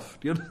yourself.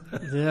 You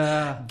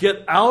know?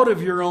 Get out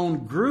of your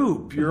own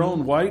group, your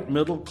own white,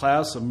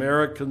 middle-class,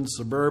 American,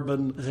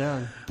 suburban,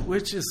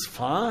 which is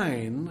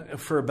fine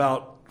for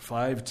about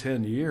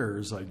 5-10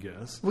 years, I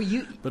guess. Well,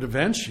 but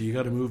eventually you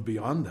got to move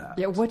beyond that.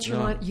 Yeah, what's your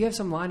line? You have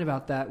some line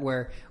about that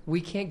where we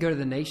can't go to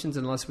the nations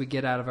unless we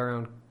get out of our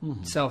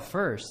own self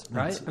first,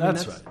 right?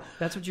 That's right.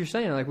 That's what you're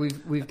saying. Like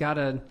we've got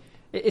to...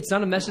 It's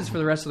not a message for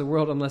the rest of the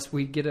world unless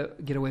we get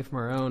away from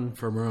our own.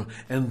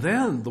 And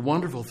then the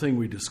wonderful thing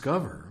we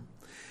discover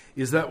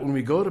is that when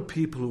we go to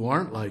people who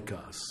aren't like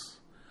us,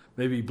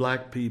 maybe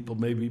black people,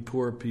 maybe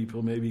poor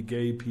people, maybe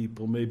gay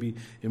people, maybe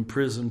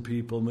imprisoned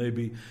people,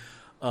 maybe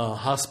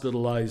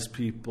hospitalized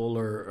people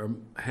or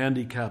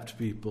handicapped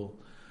people,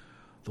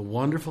 the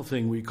wonderful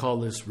thing we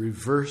call this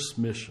reverse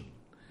mission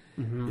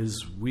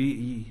is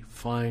we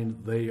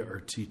find they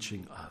are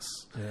teaching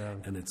us.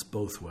 And it's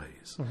both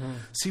ways.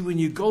 See, when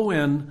you go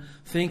in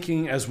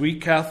thinking, as we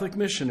Catholic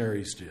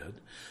missionaries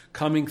did,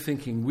 coming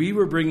thinking we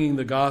were bringing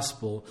the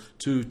gospel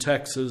to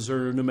Texas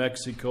or New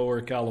Mexico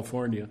or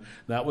California.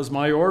 That was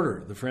my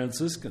order, the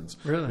Franciscans.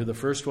 Really? They're the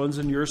first ones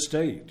in your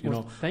state,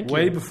 thank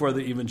way you. before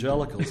the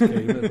evangelicals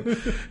came in.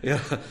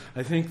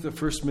 I think the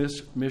first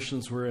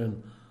missions were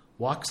in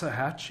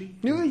Waxahachie.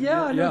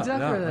 I know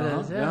exactly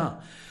where that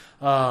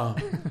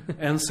is.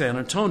 And San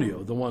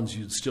Antonio, the ones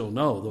you'd still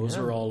know. Those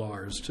are all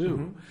ours,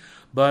 too.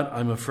 But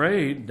I'm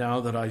afraid,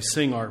 now that I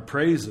sing our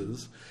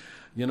praises,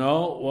 you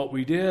know, what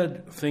we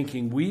did,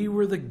 thinking we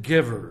were the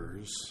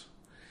givers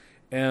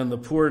and the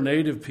poor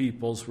native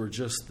peoples were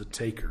just the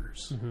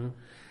takers.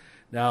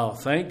 Now,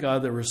 thank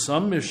God there were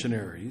some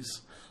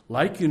missionaries,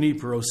 like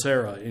Junipero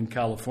Serra in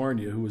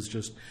California, who was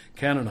just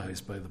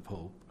canonized by the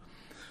Pope,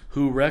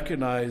 who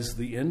recognize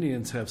the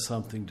Indians have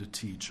something to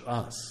teach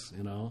us,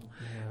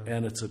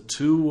 and it's a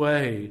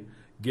two-way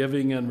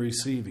giving and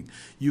receiving.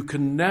 You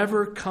can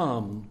never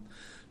come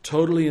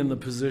totally in the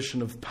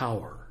position of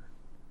power,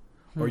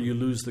 or you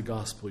lose the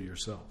gospel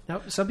yourself.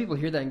 Now, some people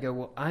hear that and go,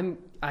 well,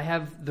 I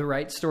have the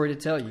right story to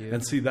tell you.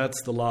 And see,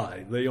 that's the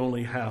lie. They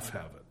only half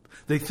have it.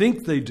 They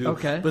think they do,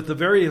 okay. But the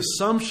very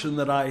assumption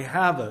that I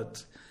have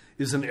it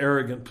is an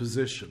arrogant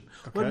position.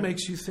 Okay. What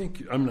makes you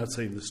think... I'm not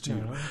saying this to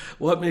you.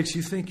 What makes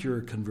you think you're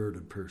a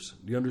converted person?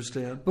 Do you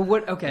understand? But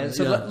what... Okay,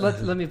 so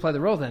let me play the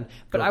role then.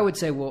 But I would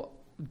say, well,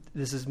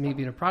 this is me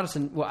being a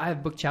Protestant. Well, I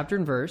have book, chapter,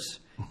 and verse,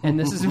 and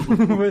this is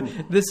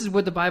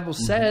what the Bible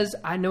says.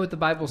 I know what the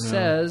Bible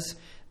says.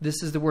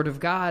 This is the Word of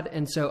God,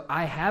 and so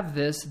I have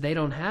this. They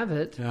don't have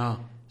it. Yeah.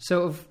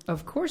 So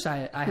of course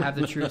I have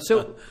the truth.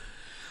 So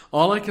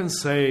all I can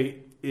say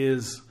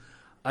is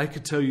I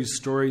could tell you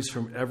stories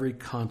from every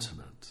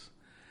continent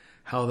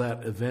how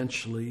that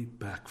eventually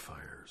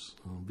backfires,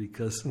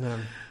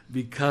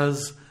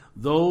 because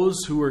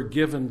those who are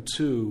given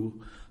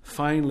to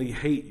finally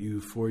hate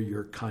you for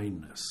your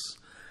kindness,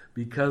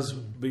 because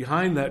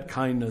behind that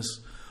kindness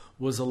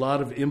was a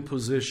lot of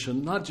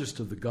imposition, not just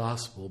of the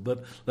gospel,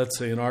 but let's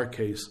say in our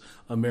case,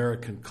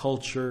 American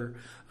culture,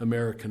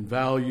 American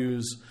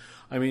values.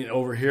 I mean,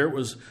 over here it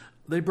was,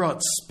 they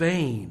brought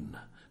Spain.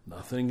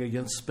 Nothing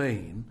against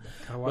Spain,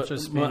 but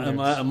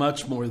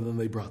much more than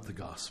they brought the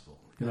gospel.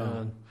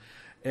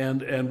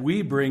 And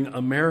we bring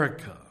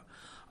America.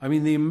 I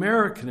mean, the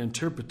American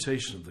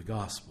interpretation of the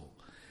gospel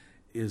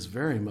is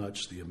very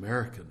much the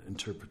American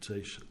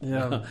interpretation.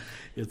 Yeah.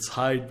 It's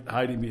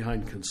hiding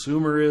behind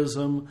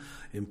consumerism,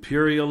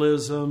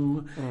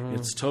 imperialism. Mm-hmm.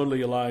 It's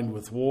totally aligned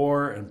with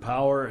war and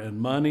power and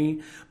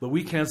money. But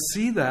we can't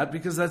see that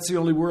because that's the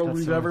only world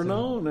we've ever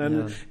known.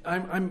 And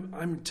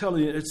I'm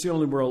telling you, it's the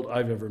only world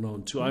I've ever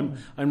known too. I'm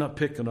not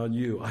picking on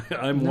you.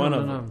 I'm one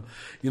of them.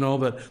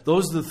 But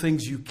those are the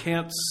things you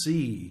can't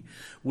see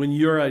when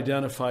you're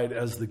identified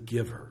as the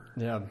giver.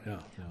 Yeah.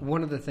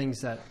 One of the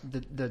things that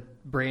the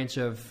branch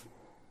of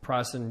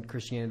Protestant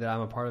Christianity that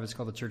I'm a part of is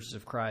called the Churches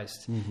of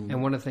Christ. Mm-hmm.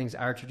 And one of the things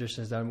our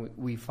tradition has done,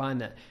 we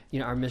find that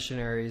our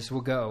missionaries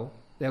will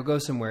they'll go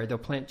somewhere, they'll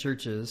plant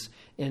churches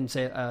in,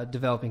 say, a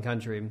developing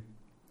country,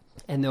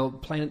 and they'll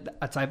plant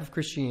a type of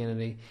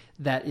Christianity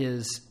that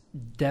is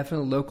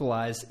definitely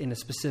localized in a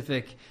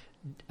specific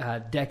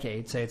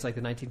decade. Say it's like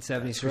the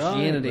 1970s that's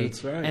Christianity.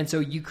 That's right. And so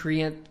you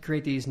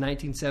create these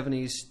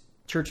 1970s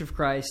Church of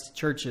Christ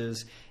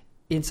churches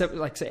in some,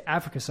 like say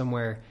Africa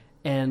somewhere,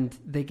 and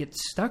they get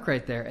stuck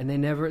right there, and they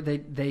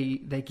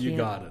can't. You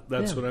got it.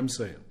 That's what I'm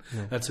saying.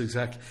 Yeah. That's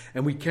exactly.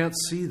 And we can't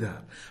see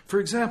that.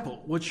 For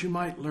example, what you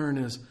might learn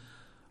is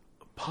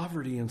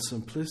poverty and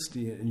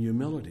simplicity and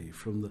humility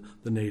from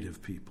the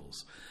native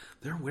peoples.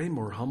 They're way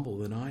more humble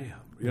than I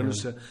am. You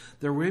understand?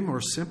 They're way more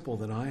simple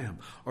than I am.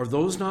 Are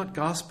those not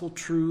gospel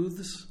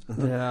truths?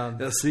 Yeah.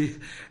 See,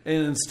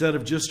 and instead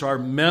of just our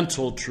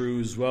mental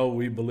truths, well,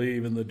 we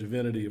believe in the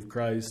divinity of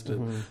Christ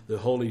and the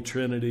Holy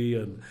Trinity,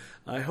 and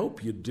I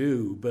hope you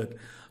do, but a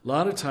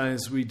lot of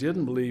times we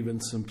didn't believe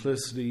in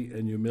simplicity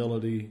and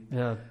humility.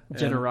 Yeah,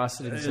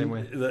 generosity the same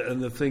way.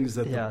 And the things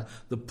that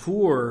the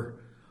poor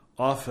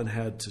often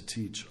had to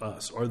teach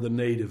us, or the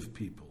native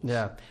people.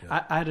 Yeah.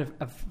 I had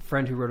a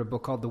friend who wrote a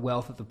book called The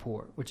Wealth of the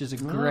Poor, which is a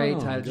great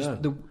title.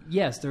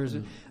 There's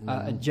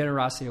a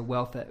generosity of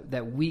wealth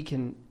that we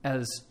can,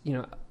 as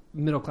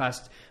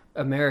middle-class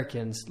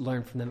Americans,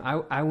 learn from them.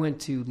 I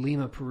went to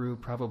Lima, Peru,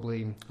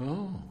 probably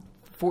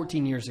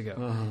 14 years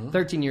ago,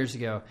 13 years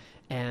ago,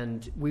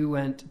 and we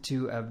went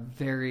to a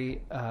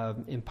very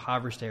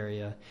impoverished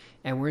area,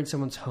 and we're in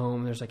someone's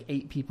home. There's like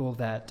 8 people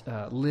that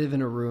live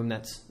in a room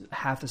that's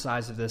half the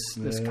size of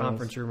this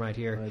conference room right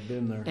here. I've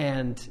been there.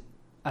 And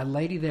a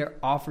lady there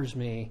offers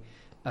me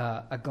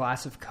a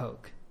glass of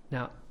Coke.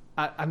 Now,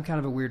 I'm kind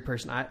of a weird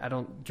person. I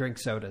don't drink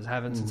sodas. I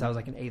haven't since I was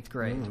like in 8th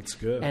grade. Oh, that's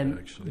good, and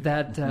actually.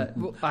 That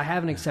I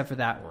haven't except for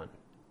that one.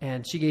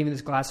 And she gave me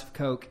this glass of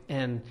Coke,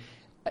 and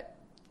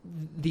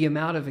the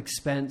amount of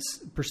expense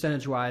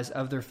percentage-wise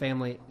of their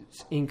family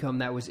income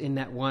that was in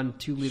that 1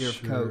 2-liter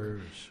of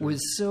Coke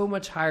was so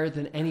much higher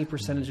than any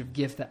percentage of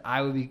gift that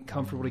I would be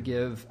comfortable to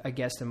give a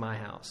guest in my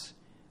house.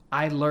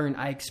 I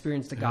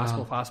experienced the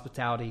gospel of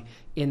hospitality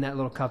in that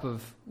little cup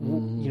of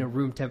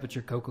room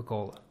temperature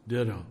Coca-Cola.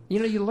 Ditto.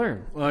 You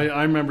learn.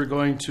 I remember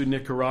going to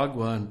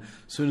Nicaragua, and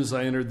as soon as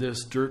I entered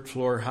this dirt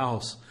floor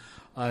house,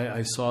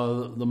 I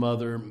saw the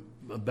mother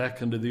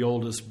beckon to the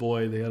oldest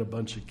boy. They had a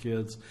bunch of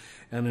kids.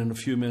 And in a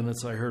few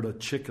minutes, I heard a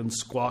chicken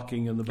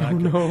squawking in the back. Oh,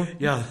 no.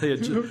 Yeah,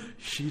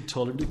 she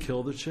told him to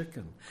kill the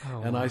chicken.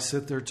 Oh, and I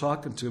sit there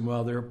talking to him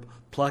while they're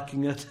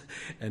plucking it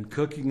and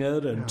cooking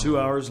it. And 2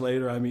 hours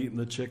later, I'm eating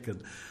the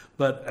chicken.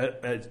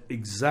 But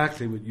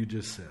exactly what you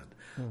just said.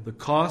 The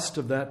cost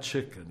of that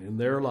chicken in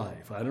their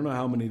life, I don't know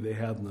how many they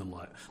had in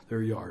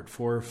their yard,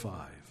 4 or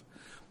 5.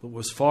 But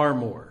was far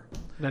more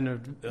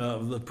than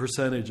the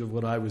percentage of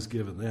what I was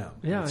giving them.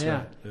 That's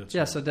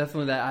right. So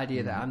definitely that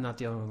idea that I'm not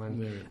the only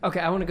one. Okay,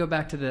 I want to go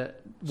back to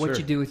what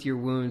you do with your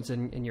wounds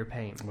and your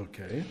pain.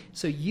 Okay.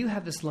 So you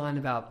have this line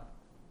about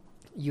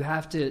you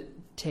have to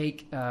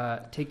take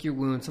your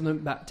wound, something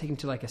about taking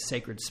to like a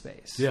sacred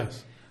space.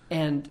 Yes.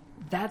 And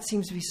that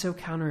seems to be so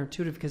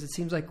counterintuitive because it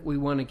seems like we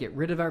want to get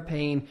rid of our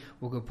pain.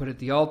 We'll go put it at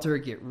the altar,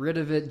 get rid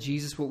of it.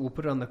 Jesus, we'll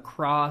put it on the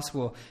cross.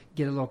 We'll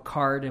get a little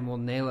card and we'll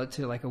nail it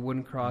to like a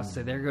wooden cross.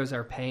 Say, there goes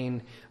our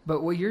pain.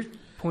 But what you're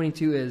pointing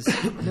to is,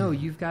 no,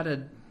 you've got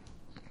to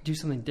do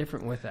something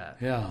different with that.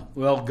 Yeah.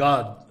 Well,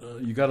 God,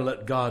 you got to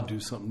let God do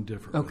something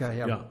different. Okay.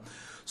 Yeah.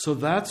 So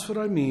that's what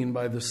I mean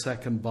by the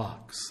second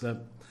box. That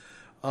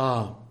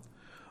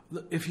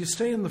if you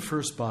stay in the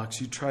first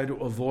box, you try to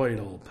avoid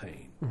all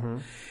pain. Mm-hmm.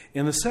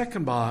 In the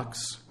second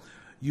box,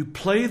 you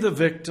play the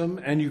victim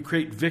and you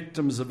create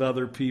victims of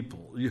other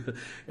people.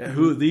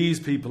 Who these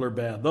people are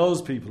bad,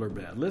 those people are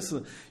bad.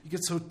 Listen, you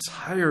get so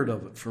tired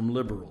of it from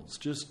liberals,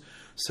 just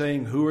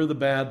saying who are the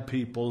bad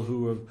people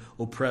who have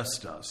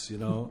oppressed us,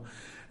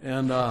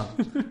 And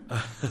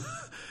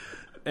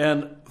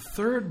and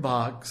third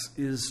box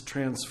is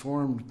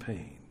transformed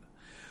pain,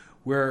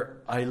 where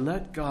I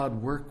let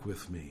God work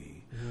with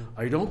me.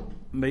 I don't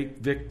make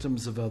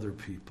victims of other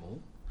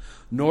people,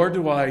 nor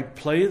do I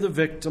play the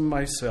victim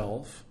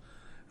myself.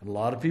 And a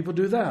lot of people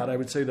do that. I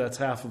would say that's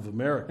half of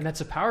America. And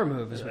that's a power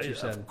move, is what you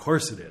said. Of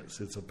course it is.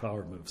 It's a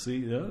power move.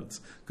 See, it's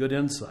good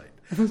insight.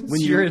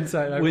 It's your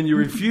insight. When you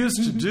refuse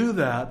to do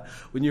that,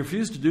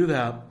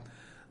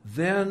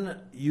 then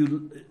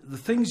the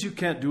things you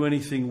can't do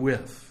anything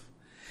with,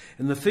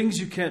 and the things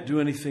you can't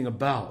do anything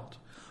about,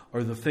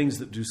 are the things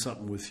that do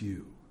something with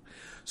you.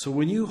 So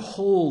when you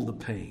hold the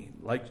pain,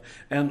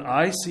 and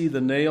I see the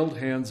nailed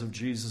hands of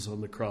Jesus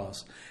on the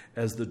cross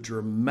as the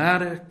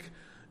dramatic,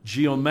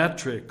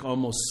 geometric,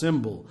 almost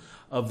symbol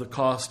of the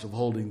cost of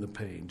holding the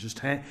pain,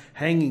 just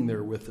hanging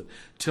there with it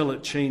till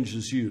it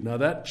changes you. Now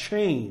that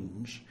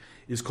change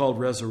is called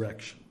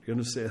resurrection. You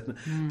understand?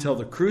 Till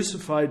the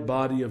crucified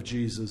body of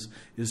Jesus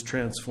is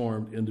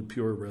transformed into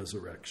pure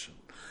resurrection.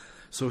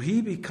 So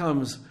he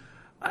becomes,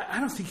 I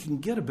don't think you can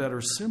get a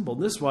better symbol.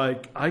 This is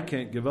why I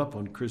can't give up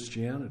on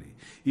Christianity,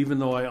 even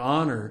though I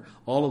honor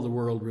all of the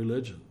world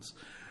religions.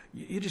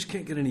 You just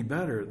can't get any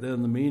better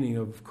than the meaning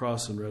of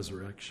cross and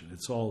resurrection.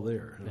 It's all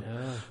there.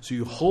 Yeah. So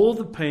you hold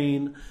the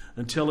pain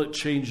until it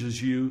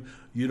changes you.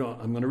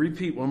 I'm going to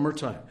repeat one more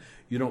time.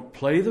 You don't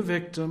play the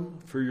victim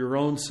for your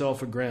own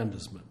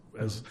self-aggrandizement,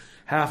 as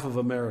half of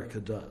America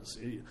does.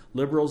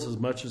 Liberals as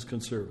much as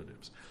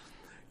conservatives.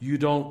 You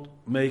don't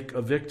make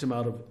a victim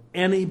out of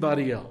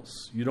anybody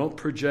else. You don't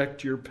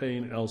project your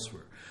pain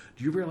elsewhere.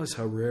 Do you realize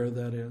how rare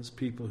that is?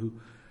 People who,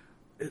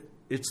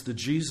 it's the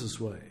Jesus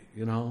way,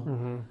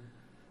 Mm-hmm.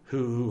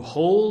 who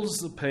holds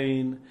the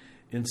pain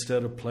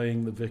instead of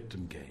playing the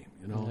victim game,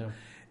 Yeah.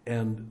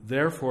 And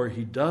therefore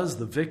he does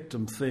the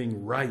victim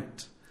thing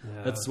right.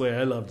 Yeah. That's the way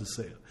I love to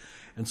say it.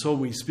 And so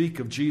when we speak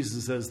of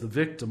Jesus as the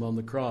victim on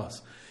the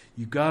cross,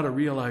 you've got to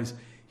realize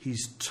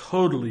he's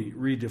totally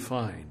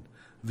redefined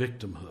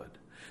victimhood.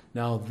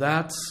 Now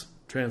that's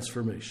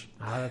transformation.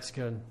 That's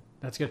good.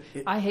 That's good.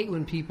 I hate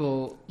when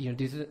people,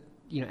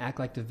 act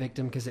like the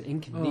victim because it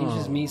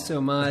inconveniences me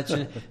so much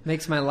and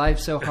makes my life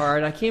so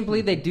hard. I can't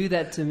believe they do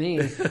that to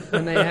me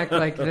when they act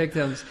like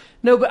victims.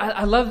 No, but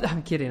I love.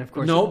 I'm kidding, of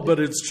course. No, but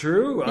it's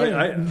true. Yeah.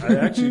 I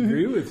actually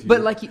agree with you. But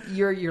like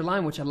your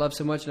line, which I love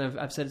so much, and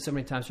I've said it so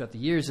many times throughout the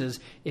years, is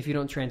if you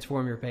don't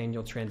transform your pain,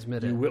 you'll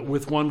transmit it.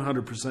 With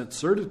 100%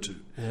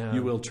 certitude,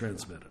 you will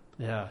transmit it.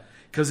 Yeah.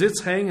 Because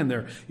it's hanging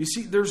there. You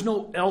see, there's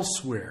no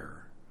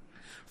elsewhere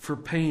for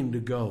pain to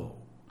go.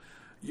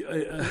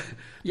 There's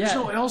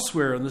no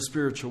elsewhere in the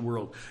spiritual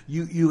world.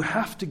 You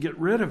have to get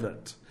rid of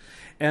it.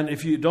 And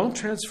if you don't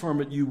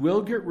transform it, you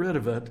will get rid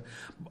of it.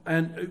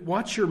 And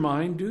watch your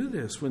mind do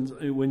this.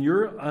 When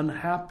you're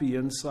unhappy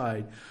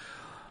inside,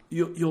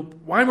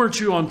 why weren't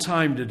you on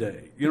time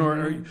today?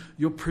 Or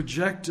you'll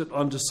project it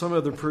onto some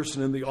other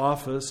person in the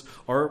office,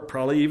 or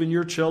probably even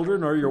your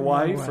children or your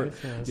wife.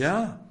 Yes.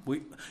 Yeah,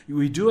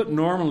 we do it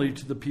normally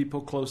to the people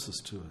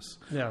closest to us.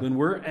 Yeah. When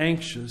we're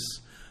anxious,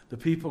 the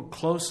people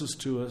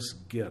closest to us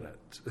get it.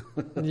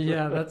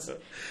 Yeah, that's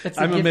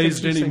I'm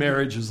amazed any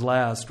marriages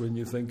last when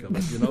you think of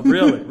it.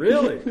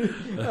 Really.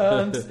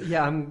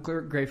 Yeah, I'm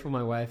grateful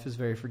my wife is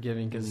very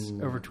forgiving because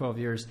over 12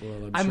 years,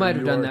 I sure might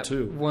have done that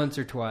too. once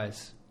or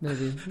twice.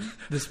 Maybe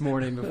this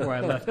morning before I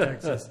left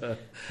Texas.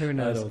 Who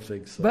knows? I don't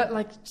think so. But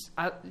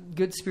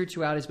good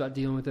spirituality is about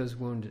dealing with those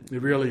wounded.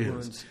 It really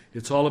wounds. is.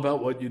 It's all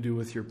about what you do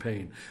with your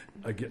pain.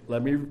 Again,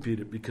 let me repeat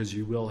it, because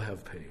you will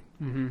have pain.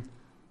 Mm-hmm.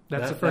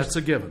 That's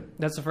a given.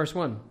 That's the first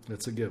one.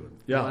 That's a given.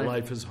 Yeah,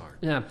 life is hard.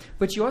 Yeah,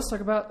 but you also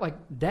talk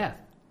about death.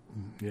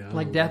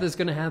 Yeah, death is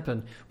going to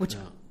happen, which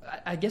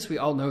I guess we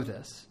all know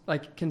this,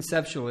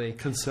 conceptually.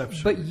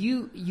 But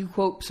you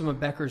quote some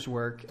of Becker's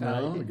work,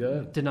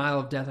 good.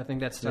 Denial of Death. I think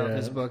that's the title of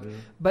his book. Yeah.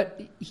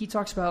 But he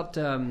talks about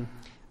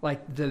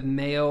the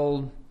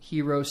male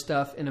hero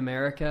stuff in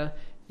America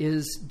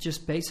is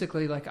just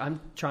basically I'm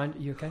trying.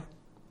 You okay?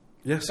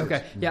 Yes.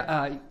 Okay.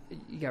 Yeah.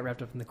 You got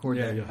wrapped up in the cord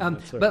there. Yeah.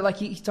 But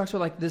he talks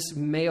about this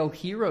male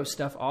hero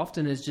stuff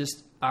often is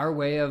just our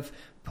way of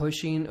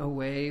pushing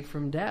away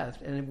from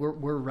death, and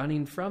we're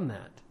running from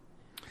that.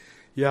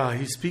 Yeah,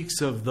 he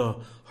speaks of the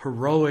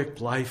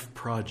heroic life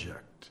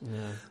project,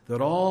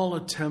 that all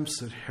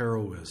attempts at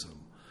heroism,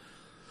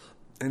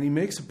 and he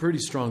makes a pretty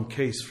strong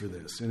case for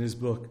this in his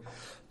book,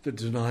 The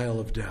Denial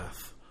of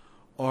Death,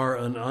 are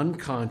an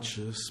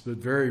unconscious but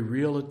very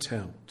real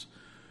attempt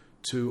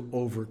to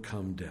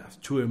overcome death,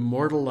 to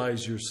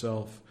immortalize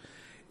yourself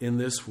in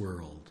this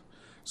world.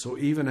 So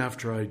even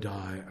after I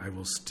die, I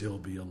will still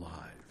be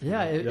alive.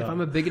 Yeah, if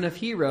I'm a big enough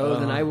hero,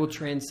 then I will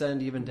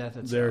transcend even death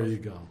itself. There you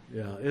go.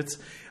 Yeah,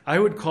 I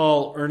would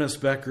call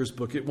Ernest Becker's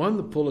book, it won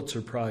the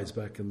Pulitzer Prize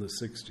back in the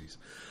 60s,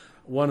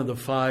 one of the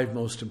 5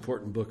 most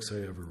important books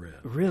I ever read.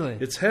 Really?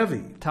 It's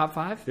heavy. Top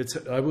 5?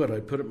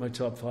 I'd put it in my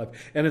top 5.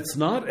 And it's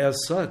not as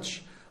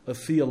such a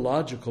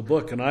theological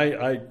book, and I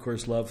of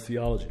course love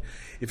theology.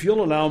 If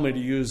you'll allow me to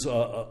use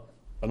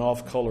an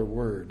off-color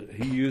word,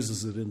 he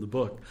uses it in the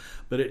book,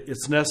 but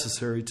it's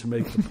necessary to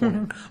make the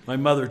point. My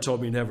mother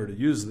told me never to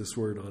use this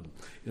word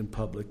in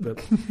public,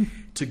 but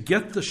to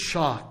get the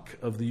shock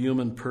of the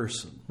human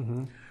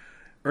person,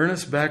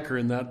 Ernest Becker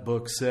in that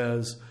book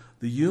says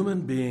the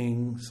human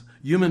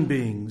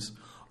beings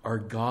are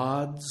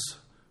gods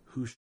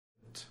who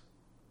shit.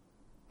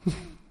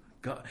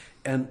 God,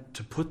 and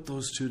to put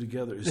those two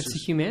together is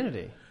it's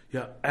humanity.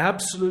 Yeah,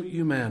 absolute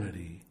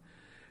humanity,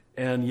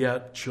 and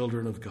yet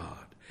children of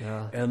God.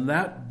 Yeah. And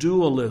that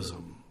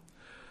dualism,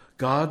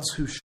 gods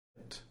who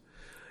shit,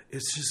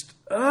 it's just,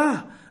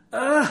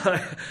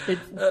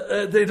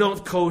 they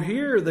don't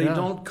cohere, they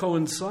don't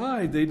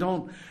coincide,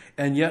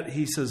 and yet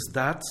he says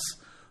that's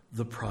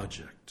the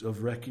project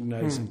of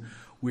recognizing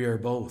we are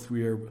both.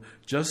 We are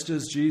just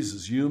as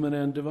Jesus, human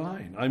and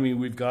divine. I mean,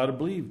 we've got to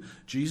believe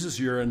Jesus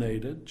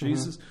urinated.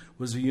 Jesus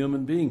was a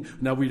human being.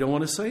 Now, we don't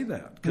want to say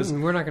that. Because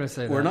we're not going to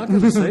say that. We're not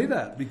going to say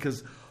that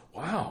because,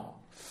 wow,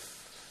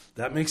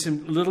 that makes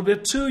him a little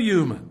bit too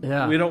human.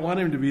 Yeah. We don't want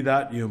him to be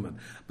that human.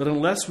 But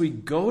unless we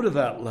go to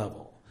that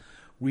level,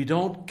 we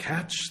don't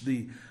catch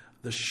the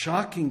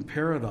shocking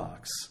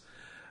paradox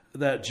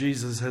that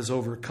Jesus has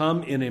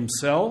overcome in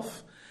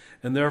himself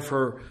and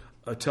therefore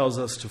tells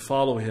us to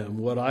follow him.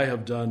 What I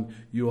have done,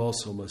 you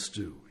also must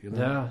do. You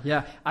know?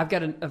 Yeah. I've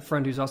got a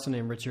friend who's also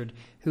named Richard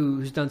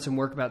who's done some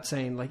work about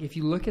saying, like, if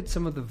you look at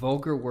some of the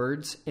vulgar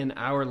words in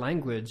our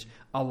language,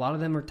 a lot of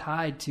them are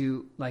tied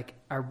to like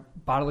our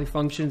bodily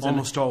functions.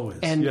 Almost always.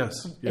 And, yes.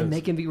 And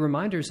they can be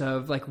reminders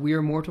of like we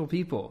are mortal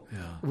people. Yeah.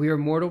 We are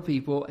mortal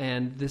people,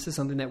 and this is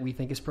something that we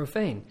think is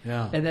profane.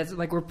 Yeah. And that's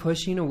like we're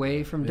pushing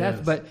away from death.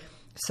 Yes. But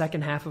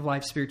second half of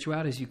life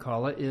spirituality, as you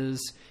call it,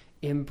 is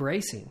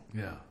embracing.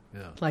 Yeah.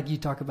 Yeah. Like you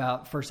talk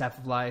about first half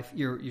of life,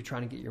 you're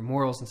trying to get your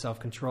morals and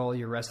self-control,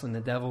 you're wrestling the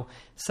devil.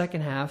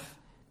 Second half,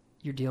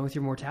 you're dealing with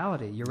your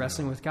mortality. You're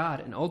wrestling with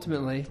God. And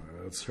ultimately,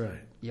 that's right.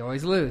 You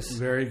always lose.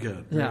 Very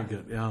good. Very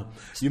good. Yeah.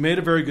 You made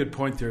a very good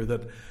point there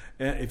that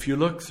if you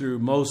look through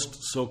most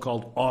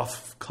so-called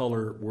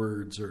off-color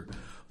words or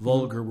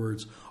vulgar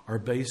words are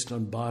based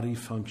on body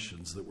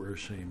functions that we're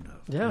ashamed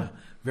of. Yeah.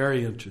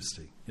 Very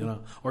interesting,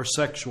 or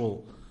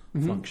sexual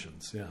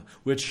functions,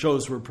 which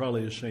shows we're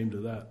probably ashamed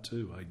of that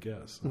too, I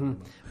guess. I don't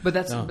know.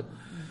 But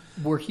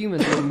we're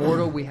humans, we're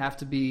mortal, we have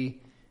to be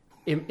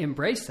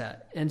embrace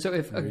that. And so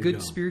if a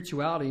good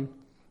spirituality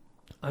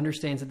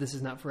understands that this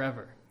is not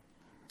forever.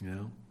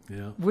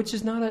 Yeah. Which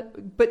is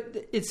not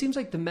but it seems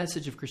like the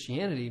message of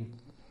Christianity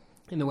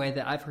in the way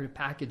that I've heard it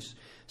packaged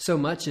so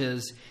much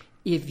is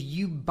if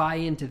you buy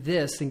into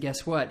this, then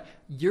guess what?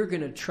 You're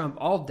going to trump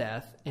all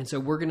death, and so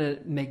we're going to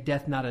make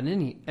death not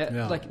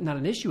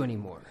an issue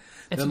anymore.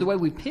 And so the way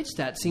we pitch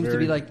that seems to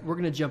be like we're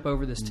going to jump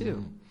over this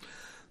too.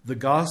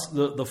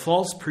 The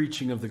false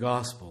preaching of the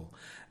gospel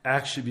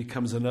actually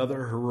becomes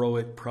another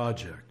heroic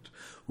project,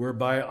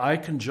 whereby I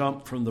can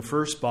jump from the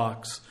first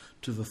box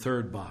to the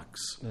third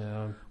box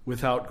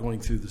without going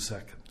through the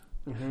second,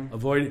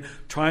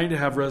 trying to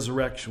have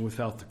resurrection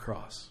without the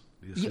cross.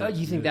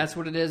 You think that's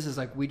what it is? Is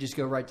like we just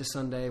go right to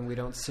Sunday and we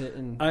don't sit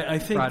in I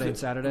think Friday and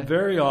Saturday?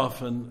 Very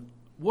often,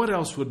 what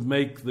else would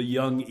make the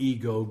young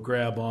ego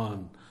grab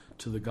on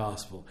to the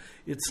gospel?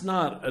 It's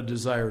not a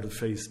desire to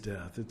face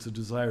death. It's a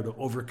desire to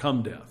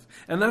overcome death.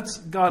 And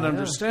God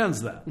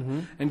understands that.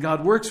 And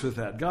God works with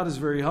that. God is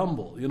very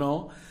humble,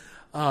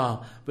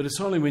 but it's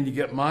only when you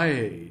get my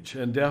age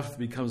and death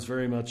becomes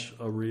very much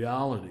a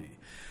reality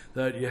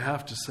that you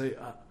have to say,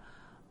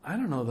 I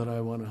don't know that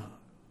I want to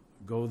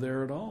go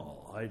there at all.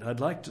 I'd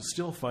like to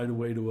still find a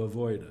way to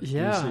avoid it.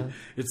 Yeah.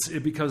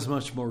 It becomes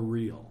much more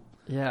real.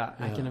 Yeah,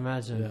 I can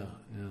imagine.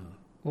 Yeah.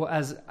 Well,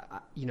 as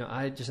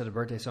I just had a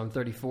birthday, so I'm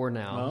 34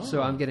 now,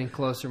 so I'm getting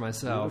closer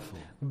myself.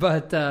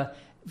 Beautiful. But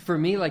for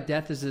me, like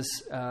death is this,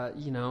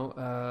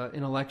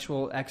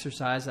 intellectual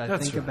exercise.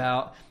 That's think right.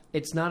 about.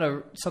 It's not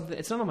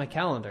It's not on my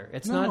calendar.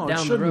 It's No, not down it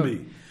the shouldn't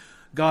road. be.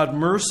 God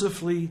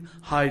mercifully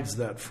hides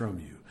that from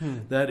you.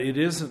 That it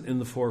isn't in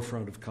the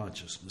forefront of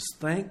consciousness.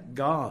 Thank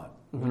God.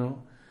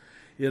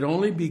 It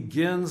only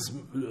begins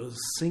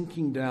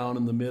sinking down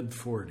in the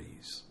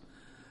mid-40s.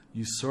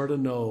 You sort of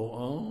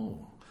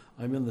know,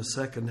 I'm in the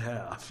second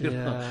half. You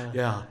Yeah.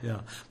 know?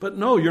 Yeah. But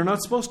no, you're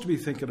not supposed to be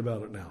thinking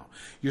about it now.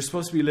 You're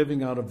supposed to be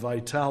living out of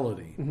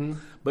vitality,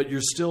 but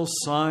you're still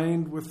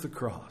signed with the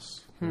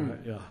cross. Right?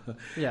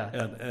 Yeah.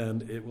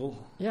 And it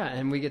will. Yeah,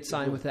 and we get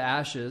signed with the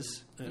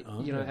ashes,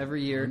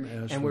 every year,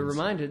 and we're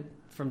reminded,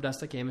 from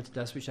dust I came, and to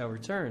dust we shall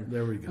return.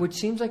 There we go. Which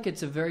seems like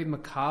it's a very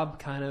macabre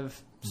kind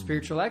of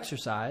spiritual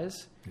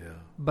exercise. Yeah.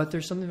 But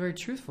there's something very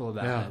truthful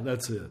about it. Yeah,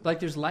 that's it. Like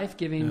there's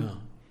life-giving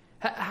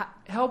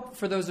help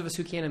for those of us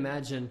who can't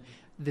imagine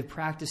the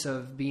practice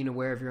of being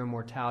aware of your own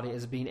mortality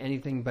as being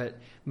anything but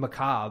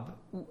macabre.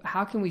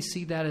 How can we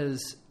see that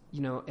as,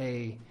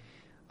 a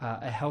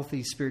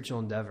healthy spiritual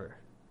endeavor?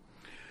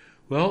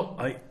 Well,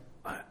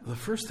 the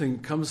first thing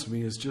that comes to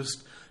me is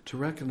just to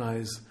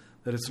recognize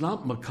that it's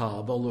not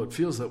macabre, although it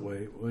feels that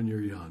way when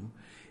you're young.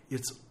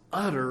 It's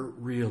utter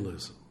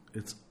realism.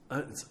 It's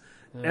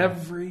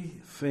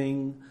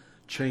everything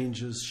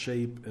changes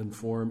shape and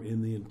form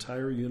in the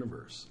entire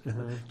universe.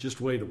 Just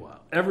wait a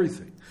while.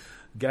 Everything.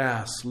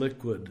 Gas,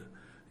 liquid,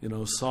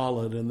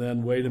 solid, and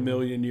then wait a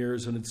million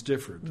years and it's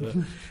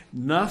different.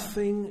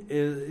 Nothing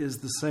is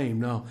the same.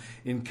 Now,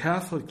 in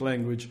Catholic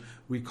language,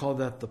 we call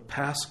that the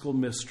Paschal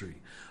mystery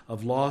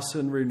of loss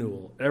and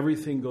renewal.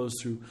 Everything goes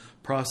through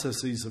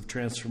processes of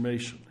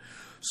transformation.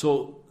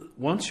 So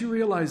once you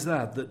realize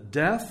that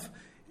death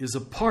is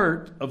a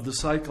part of the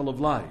cycle of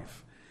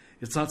life,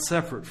 it's not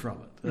separate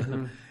from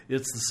it.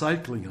 It's the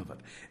cycling of it.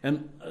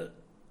 And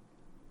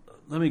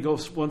let me go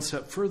one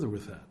step further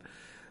with that.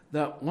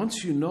 That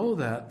once you know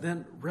that,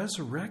 then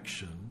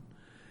resurrection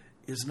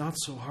is not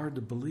so hard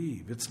to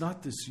believe. It's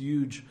not this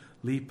huge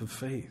leap of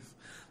faith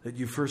that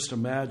you first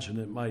imagine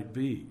it might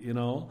be,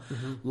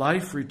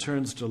 Life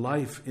returns to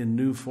life in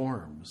new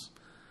forms,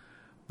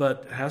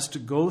 but has to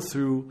go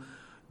through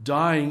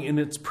dying in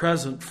its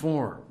present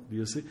form.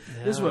 You see?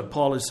 Yeah. This is what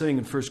Paul is saying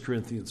in 1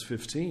 Corinthians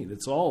 15.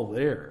 It's all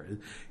there.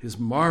 His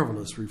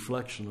marvelous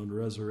reflection on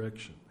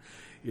resurrection.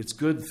 It's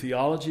good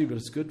theology, but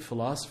it's good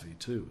philosophy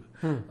too.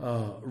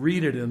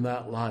 Read it in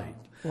that light.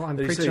 Well, I'm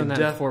preaching on that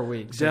in 4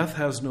 weeks. Death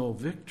has no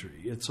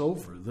victory. It's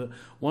over.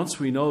 Once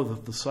we know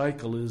that the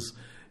cycle is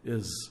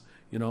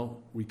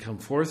we come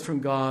forth from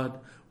God,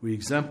 we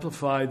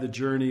exemplify the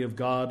journey of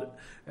God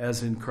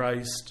as in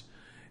Christ,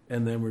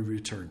 and then we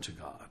return to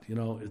God.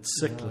 It's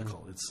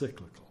cyclical. It's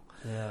cyclical.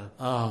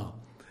 Yeah.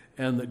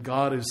 And that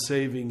God is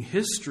saving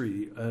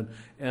history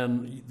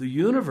and the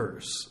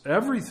universe,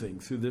 everything,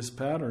 through this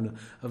pattern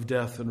of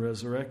death and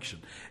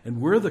resurrection.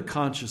 And we're the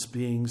conscious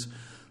beings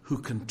who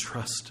can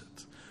trust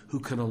it, who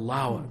can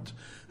allow it,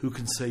 who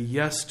can say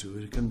yes to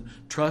it, who can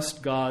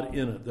trust God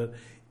in it. That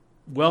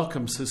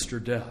welcome, Sister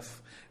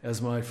Death,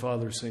 as my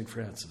father St.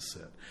 Francis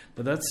said.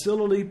 But that's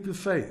still a leap of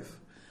faith.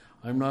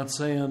 I'm not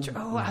saying...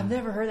 Oh, I've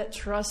never heard that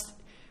trust...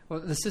 Well,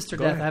 the Sister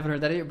Go Death, ahead. I haven't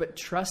heard that either, but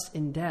trust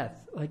in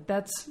death. Like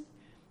that's...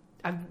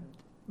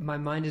 my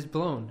mind is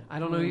blown. I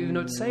don't even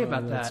know what to say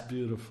about that. That's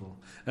beautiful.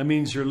 That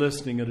means you're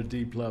listening at a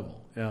deep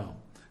level. Yeah,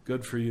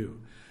 good for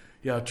you.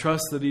 Yeah,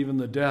 trust that even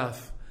the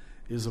death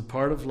is a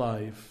part of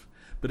life,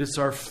 but it's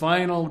our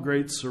final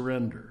great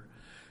surrender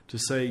to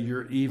say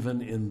you're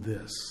even in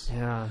this.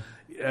 Yeah.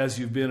 As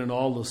you've been in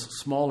all the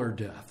smaller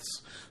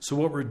deaths. So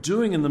what we're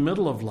doing in the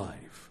middle of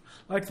life,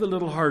 like the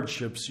little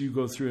hardships you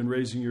go through in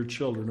raising your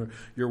children, or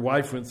your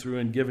wife went through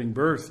in giving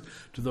birth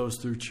to those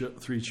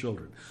 3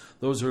 children.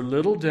 Those are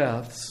little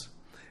deaths,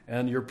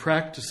 and you're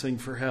practicing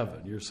for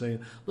heaven. You're saying,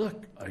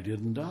 look, I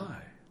didn't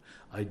die.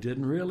 I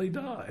didn't really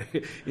die.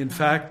 In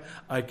fact,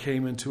 I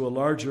came into a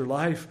larger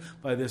life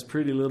by this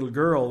pretty little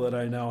girl that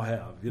I now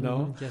have,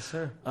 Yes,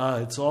 sir.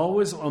 It's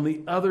always on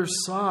the other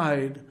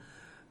side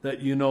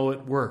that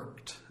it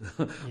worked.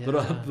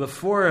 But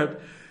before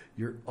it,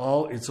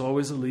 it's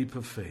always a leap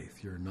of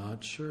faith. You're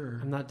not sure.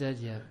 I'm not dead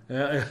yet.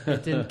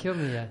 It didn't kill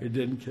me yet. It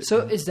didn't kill me. So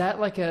is that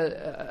like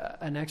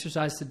an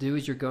exercise to do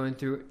as you're going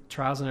through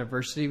trials and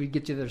adversity? We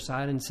get to the other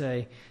side and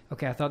say,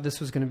 okay, I thought this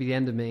was going to be the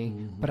end of me,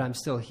 but I'm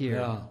still here.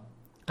 Yeah.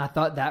 I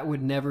thought that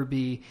would never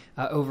be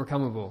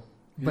overcomable,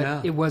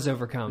 but it was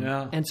overcome.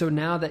 Yeah. And so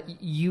now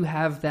that you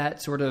have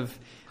that sort of,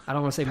 I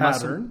don't want to say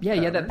pattern.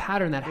 muscle. Yeah, that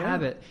pattern, that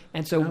habit.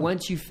 And so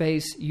once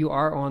you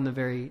are on the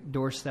very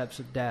doorsteps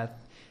of death,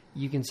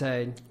 you can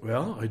say...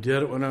 Well, I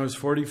did it when I was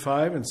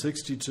 45 and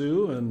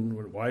 62,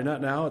 and why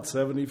not now at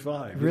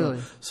 75? Really?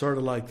 Sort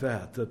of like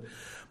that.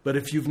 But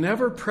if you've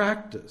never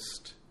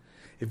practiced,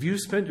 if you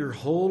spent your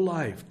whole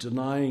life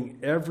denying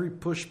every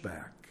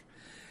pushback,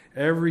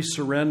 every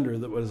surrender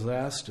that was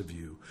asked of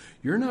you,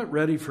 you're not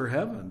ready for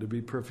heaven, to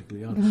be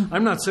perfectly honest.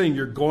 I'm not saying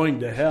you're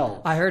going to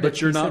hell,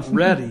 but you're not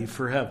ready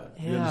for heaven.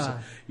 Yeah.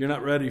 You're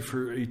not ready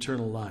for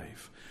eternal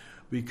life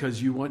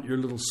because you want your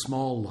little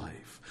small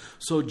life.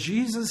 So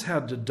Jesus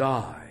had to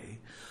die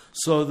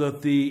so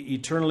that the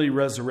eternally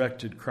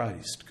resurrected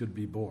Christ could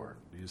be born.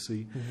 You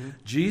see?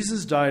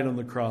 Jesus died on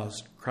the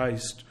cross.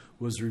 Christ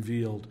was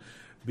revealed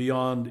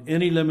beyond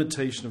any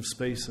limitation of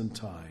space and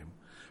time,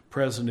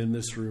 present in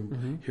this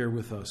room here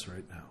with us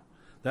right now.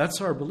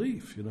 That's our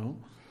belief,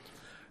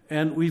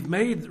 And we've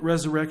made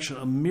resurrection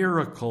a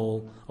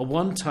miracle, a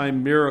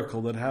one-time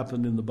miracle that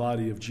happened in the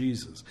body of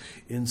Jesus,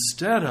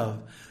 instead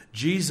of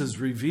Jesus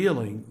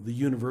revealing the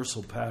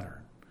universal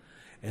pattern.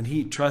 And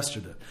he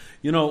trusted it.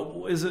 You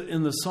know, is it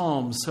in the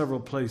Psalms, several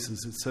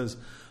places, it says,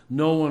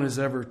 no one has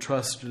ever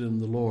trusted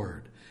in the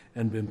Lord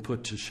and been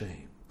put to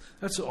shame.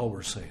 That's all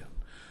we're saying.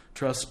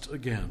 Trust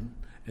again,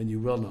 and you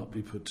will not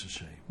be put to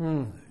shame.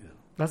 Yeah.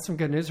 That's some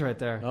good news right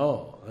there.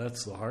 Oh,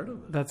 that's the heart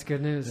of it. That's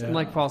good news. Yeah. And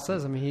like Paul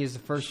says, I mean, he's the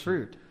first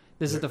fruit.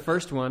 This is the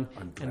first one,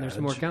 and there's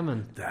more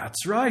coming.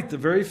 That's right. The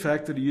very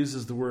fact that he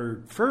uses the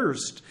word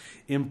first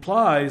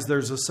implies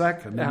there's a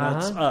second, and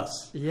that's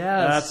us.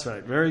 Yes. That's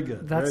right. Very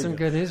good. That's some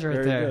good news right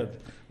Very there.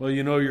 Good. Well,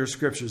 you know your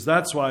scriptures.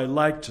 That's why I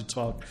like to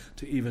talk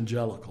to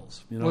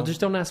evangelicals. You know? Well,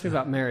 just don't ask me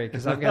about Mary,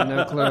 because I've got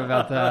no clue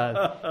about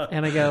that.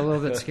 And I got a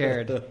little bit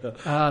scared.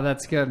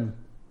 That's good.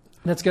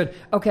 That's good.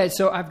 Okay,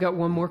 so I've got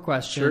one more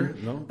question. Sure.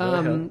 No, go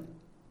ahead.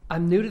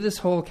 I'm new to this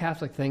whole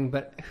Catholic thing,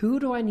 but who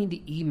do I need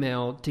to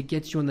email to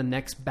get you on the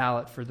next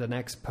ballot for the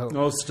next pope?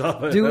 Oh,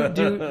 stop it.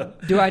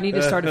 Do I need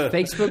to start a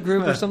Facebook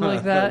group or something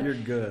like that? You're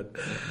good.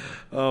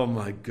 Oh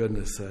my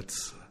goodness,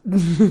 that's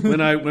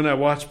when I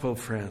watch Pope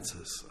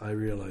Francis, I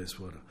realize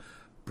what a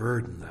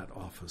burden that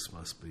office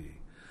must be.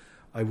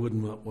 I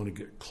wouldn't want to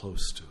get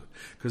close to it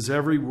because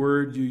every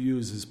word you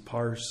use is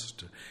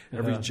parsed.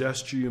 Every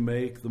gesture you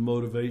make, the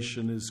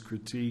motivation is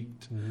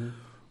critiqued. Mm-hmm.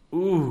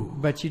 Ooh.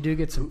 But you do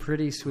get some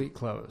pretty sweet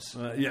clothes.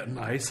 Yeah,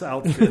 nice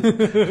outfit.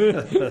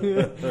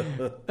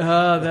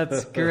 Oh,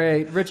 that's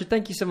great. Richard,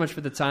 thank you so much for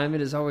the time.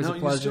 It is always a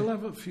pleasure. You still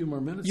have a few more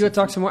minutes. You want to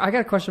talk some more? I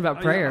got a question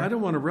about prayer. I don't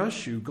want to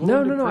rush you. Go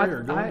No. into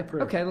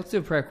prayer. Okay, let's do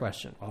a prayer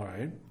question. All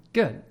right.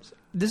 Good.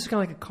 This is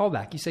kind of like a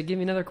callback. You said, give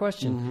me another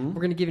question. Mm-hmm.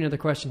 We're going to give you another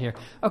question here.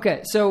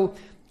 Okay, so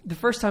the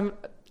first time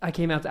I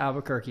came out to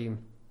Albuquerque,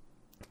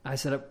 I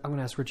said, I'm going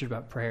to ask Richard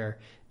about prayer.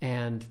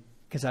 And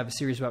because I have a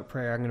series about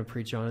prayer, I'm going to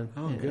preach on it.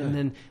 Oh, good. And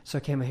then, so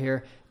I came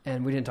here,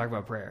 and we didn't talk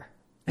about prayer.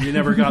 You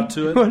never got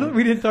to it? Well,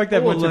 we didn't talk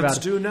that much about it. Let's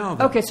do now,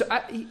 then. Okay, so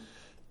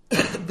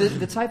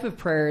the type of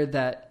prayer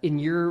that in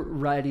your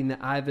writing that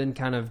I've been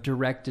kind of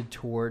directed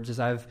towards as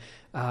I've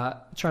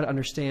tried to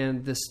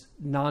understand this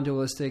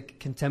non-dualistic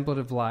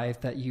contemplative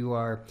life that you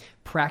are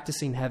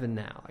practicing heaven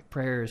now, like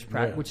prayer is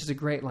which is a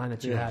great line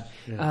that you had.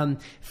 Yeah.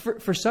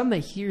 For some, they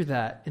hear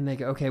that and they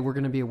go, okay, we're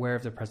going to be aware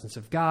of the presence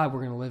of God.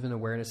 We're going to live in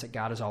awareness that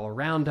God is all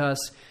around us.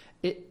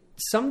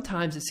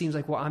 Sometimes it seems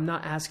like, well, I'm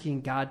not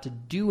asking God to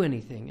do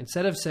anything.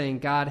 Instead of saying,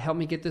 God, help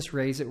me get this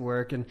raise at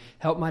work and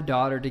help my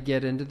daughter to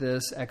get into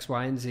this X,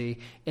 Y, and Z,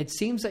 it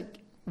seems like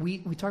we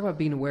talk about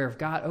being aware of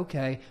God,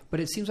 okay, but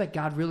it seems like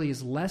God really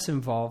is less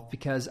involved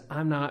because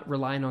I'm not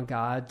relying on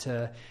God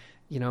to,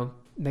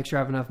 make sure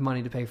I have enough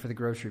money to pay for the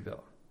grocery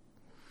bill.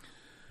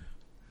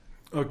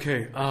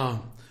 Okay,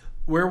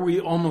 where we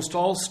almost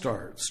all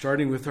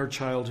starting with our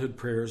childhood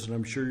prayers, and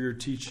I'm sure you're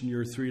teaching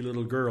your 3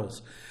 little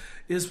girls,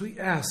 is we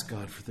ask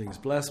God for things.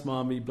 Bless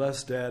mommy,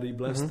 bless daddy,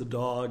 bless the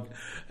dog.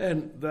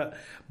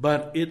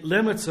 But it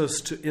limits us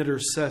to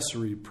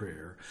intercessory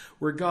prayer,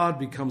 where God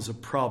becomes a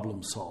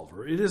problem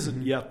solver. It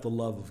isn't yet the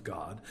love of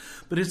God,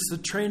 but it's the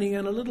training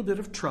and a little bit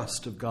of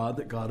trust of God,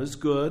 that God is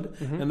good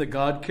and that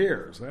God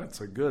cares. That's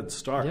a good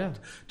start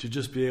to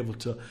just be able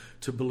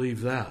to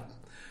believe that.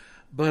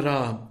 But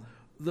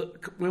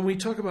when we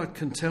talk about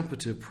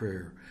contemplative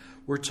prayer,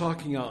 we're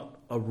talking about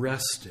a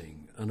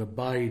resting, an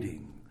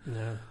abiding.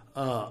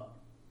 Yeah.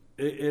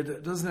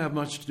 It doesn't have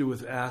much to do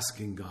with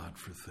asking God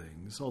for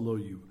things, although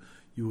you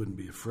wouldn't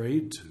be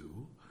afraid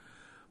to.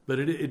 But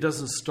it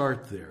doesn't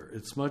start there.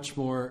 It's much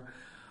more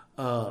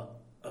a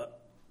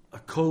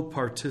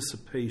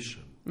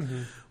co-participation.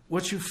 Mm-hmm.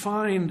 What you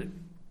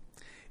find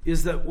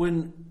is that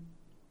when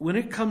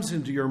it comes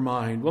into your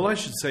mind, well, I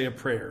should say a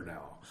prayer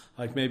now,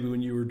 like maybe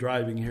when you were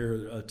driving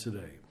here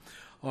today,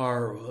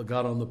 or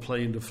got on the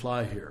plane to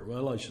fly here.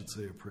 Well, I should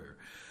say a prayer.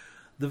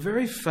 The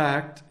very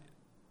fact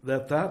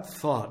that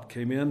thought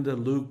came into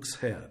Luke's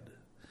head,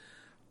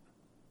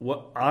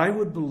 what I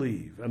would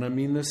believe, and I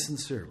mean this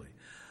sincerely,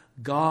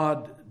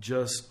 God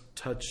just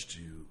touched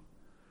you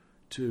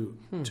to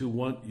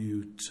want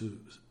you to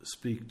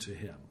speak to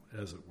him,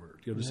 as it were.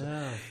 You understand?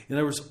 Yeah. In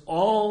other words,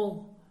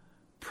 all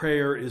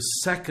prayer is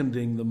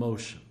seconding the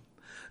motion.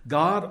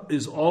 God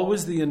is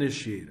always the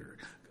initiator.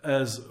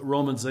 As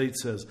Romans 8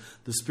 says,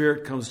 the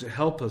Spirit comes to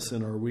help us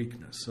in our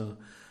weakness.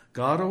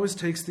 God always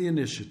takes the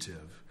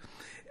initiative.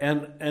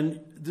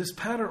 And this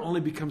pattern only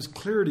becomes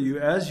clear to you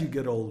as you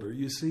get older.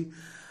 You see,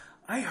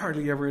 I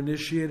hardly ever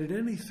initiated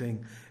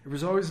anything. It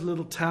was always a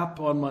little tap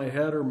on my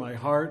head or my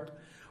heart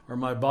or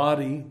my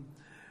body,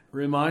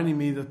 reminding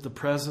me that the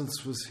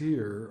presence was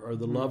here or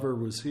the lover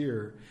was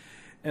here.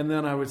 And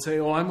then I would say,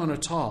 I'm going to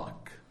talk.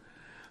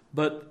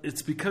 But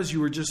it's because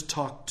you were just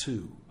talked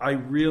to. I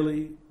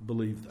really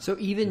believe that. So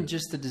even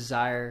just the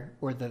desire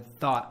or the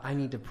thought, I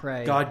need to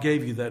pray. God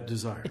gave you that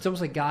desire. It's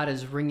almost like God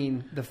is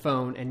ringing the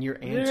phone and you're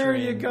answering. There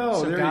you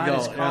go. So there God you go.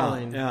 is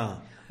calling. Yeah.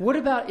 What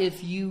about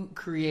if you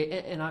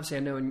create, and obviously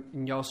I know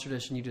in y'all's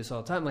tradition you do this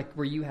all the time, like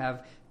where you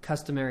have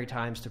customary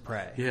times to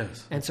pray.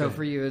 Yes. And so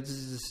for you,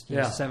 it's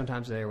just, 7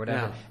 times a day or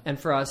whatever. Yeah. And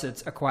for us,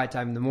 it's a quiet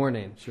time in the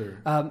morning. Sure.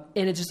 And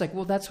it's just like,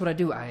 well, that's what I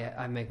do.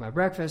 I make my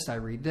breakfast, I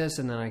read this,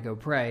 and then I go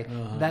pray.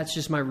 That's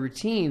just my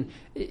routine.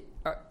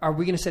 Are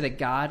we going to say that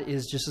God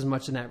is just as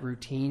much in that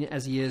routine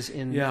as he is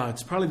in... Yeah,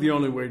 it's probably the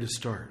only way to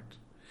start.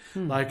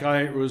 Like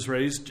I was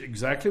raised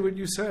exactly what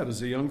you said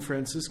as a young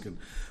Franciscan.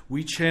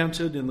 We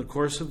chanted in the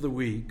course of the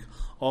week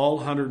all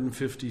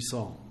 150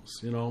 psalms,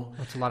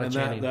 That's a lot of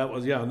chanting.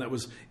 And that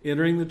was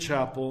entering the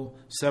chapel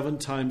 7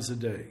 times a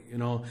day,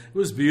 It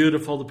was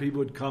beautiful. The people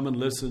would come and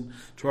listen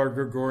to our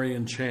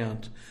Gregorian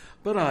chant.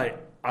 But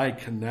I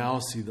can now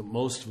see that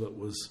most of it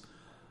was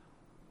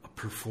a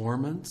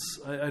performance.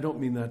 I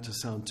don't mean that to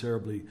sound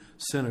terribly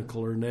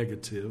cynical or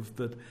negative,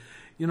 but,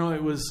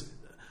 it was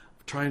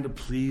trying to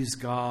please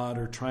God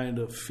or trying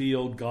to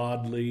feel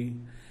godly.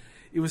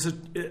 It was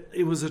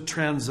a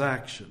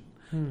transaction,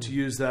 to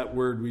use that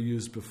word we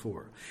used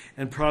before.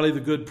 And probably the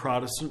good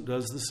Protestant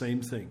does the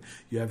same thing.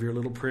 You have your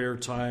little prayer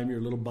time,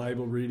 your little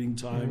Bible reading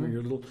time, or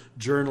your little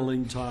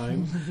journaling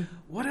time.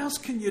 What else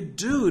can you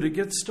do to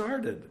get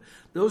started?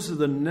 Those are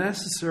the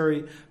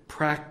necessary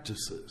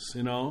practices,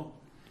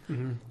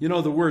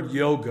 The word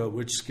yoga,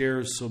 which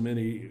scares so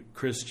many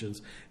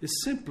Christians,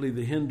 is simply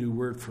the Hindu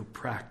word for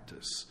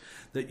practice.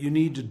 That you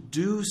need to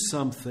do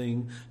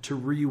something to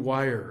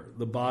rewire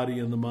the body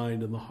and the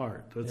mind and the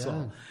heart. That's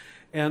all.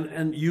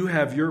 And you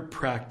have your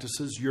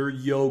practices, your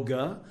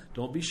yoga.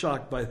 Don't be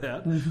shocked by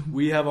that.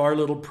 We have our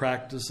little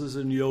practices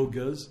and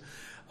yogas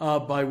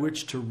by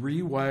which to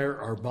rewire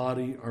our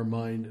body, our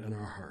mind, and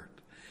our heart.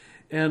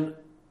 And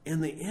in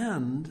the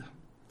end,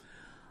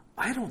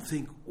 I don't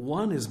think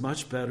one is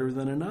much better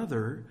than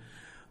another.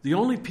 The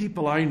only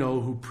people I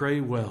know who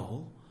pray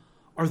well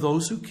are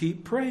those who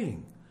keep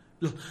praying.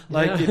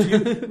 If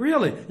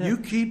you you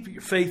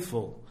keep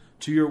faithful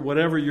to your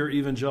whatever your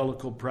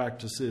evangelical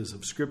practice is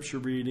of scripture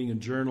reading and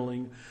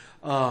journaling.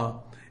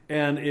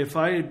 And if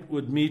I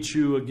would meet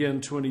you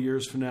again 20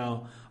 years from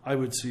now, I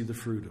would see the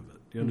fruit of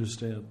it. Do you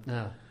understand?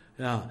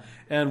 Yeah.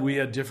 And we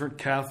had different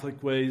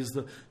Catholic ways,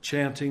 the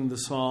chanting the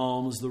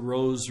Psalms, the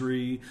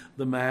Rosary,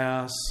 the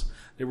Mass.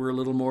 They were a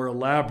little more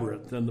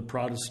elaborate than the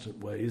Protestant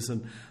ways,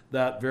 and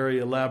that very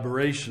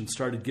elaboration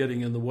started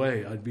getting in the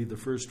way. I'd be the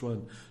first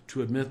one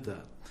to admit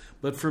that.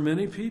 But for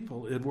many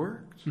people, it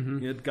worked.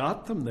 It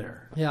got them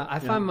there. Yeah, I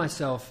find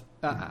myself,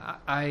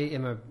 I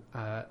am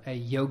a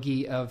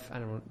yogi of, I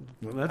don't know.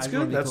 Well, that's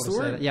good. That's the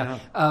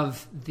word.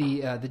 Of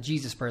the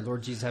Jesus prayer,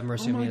 Lord Jesus, have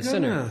mercy on me, a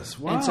sinner.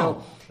 Wow, and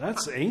so,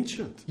 that's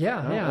ancient.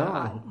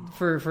 Wow.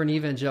 For an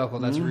evangelical,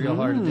 that's real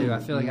hard to do. I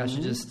feel like I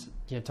should just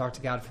talk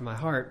to God from my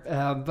heart.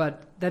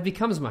 But that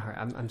becomes my heart.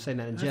 I'm saying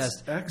that in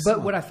jest. Excellent.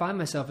 But what I find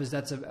myself is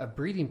that's a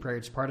breathing prayer.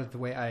 It's part of the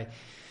way I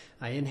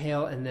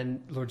inhale and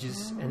then, Lord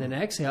Jesus, and then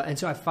exhale. And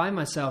so I find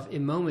myself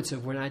in moments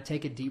of when I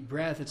take a deep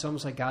breath, it's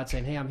almost like God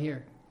saying, hey, I'm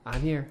here.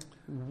 I'm here.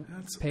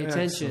 That's Pay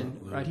attention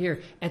right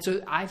here. And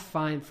so I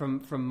find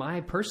from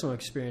my personal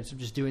experience of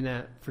just doing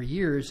that for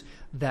years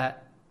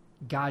that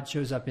God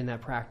shows up in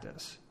that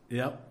practice.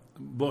 Yep.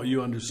 Well,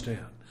 you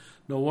understand.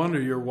 No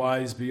wonder you're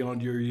wise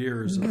beyond your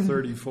years of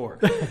 34.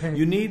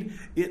 You need,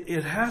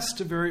 it has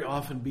to very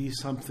often be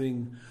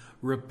something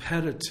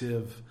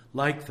repetitive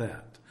like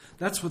that.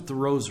 That's what the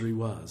rosary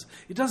was.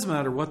 It doesn't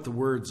matter what the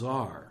words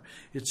are.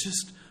 It's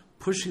just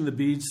pushing the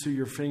beads through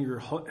your finger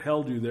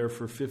held you there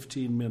for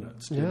 15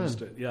 minutes. Do you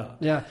understand?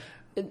 Yeah.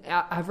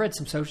 I've read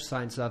some social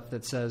science stuff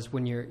that says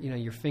when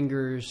your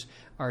fingers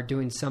are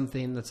doing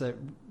something that's a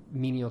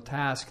menial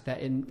task,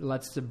 that it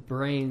lets the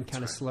brain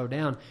kind of slow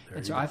down.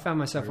 And so I found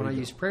myself when I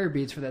use prayer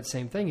beads for that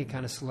same thing, it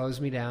kind of slows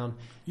me down.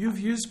 You've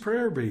used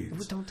prayer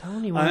beads. Don't tell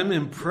anyone. I'm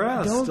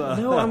impressed.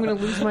 No, I'm going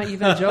to lose my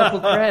evangelical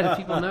cred if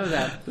people know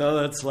that.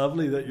 No, that's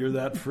lovely that you're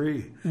that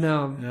free.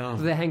 No.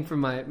 They hang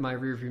from my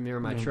rearview mirror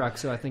of my truck,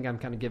 so I think I'm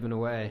kind of giving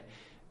away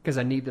because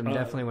I need them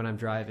definitely when I'm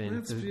driving.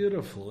 That's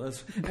beautiful.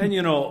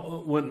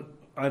 And when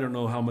I don't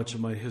know how much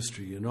of my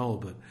history you know,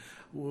 but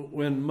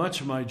when much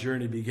of my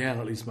journey began,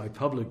 at least my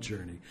public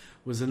journey,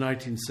 was in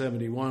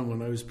 1971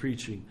 when I was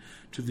preaching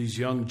to these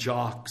young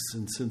jocks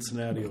in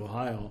Cincinnati,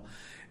 Ohio.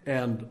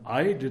 And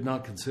I did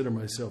not consider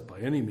myself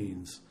by any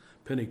means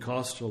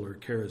Pentecostal or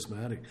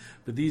charismatic,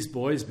 but these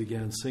boys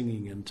began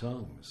singing in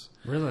tongues.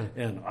 Really?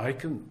 And I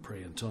can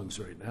pray in tongues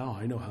right now.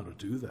 I know how to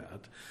do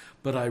that.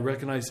 But I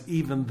recognize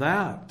even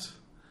that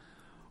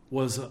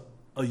was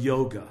a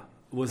yoga,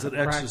 was an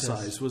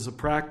exercise, was a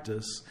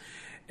practice.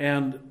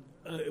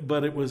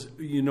 But it was,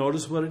 you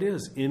notice what it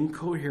is,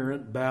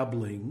 incoherent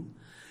babbling.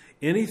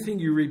 Anything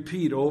you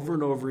repeat over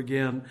and over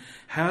again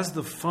has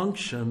the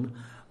function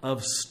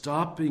of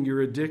stopping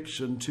your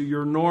addiction to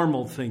your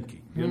normal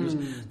thinking.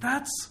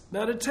 That's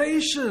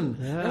meditation.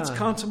 Yeah. That's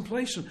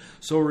contemplation.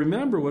 So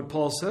remember what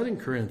Paul said in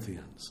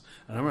Corinthians.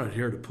 And I'm not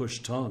here to push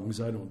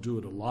tongues. I don't do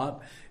it a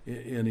lot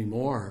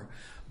anymore.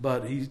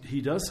 But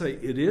he does say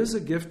it is a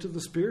gift of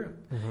the Spirit.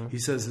 He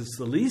says it's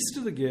the least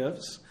of the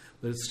gifts,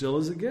 that it still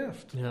is a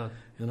gift. Yeah.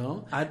 You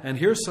know? And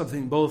here's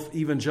something both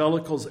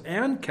evangelicals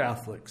and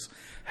Catholics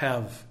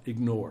have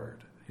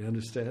ignored. You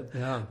understand?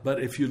 Yeah.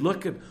 But if you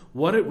look at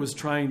what it was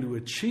trying to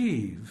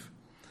achieve,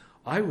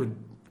 I would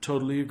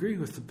totally agree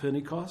with the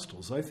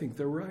Pentecostals. I think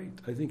they're right.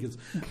 I think it's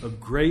a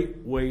great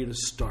way to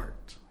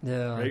start.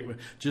 Yeah. Great way.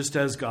 Just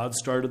as God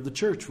started the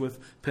church with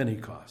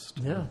Pentecost.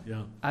 Yeah.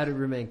 Yeah. I had a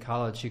roommate in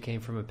college who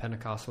came from a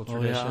Pentecostal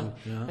tradition.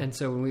 Yeah. And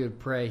so when we would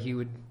pray, he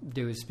would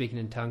do his speaking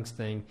in tongues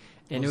thing.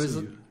 And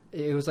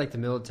it was like the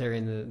military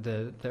in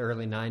the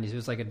early 90s. It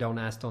was like a don't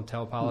ask, don't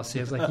tell policy.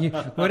 It was like,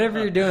 whatever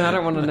you're doing, I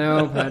don't want to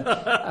know.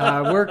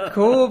 But we're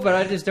cool, but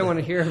I just don't want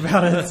to hear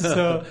about it.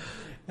 So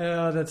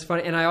that's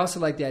funny. And I also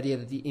like the idea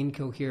that the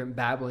incoherent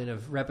babbling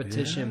of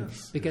repetition,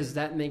 because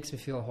that makes me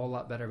feel a whole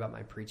lot better about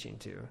my preaching,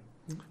 too.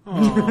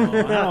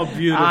 Oh, how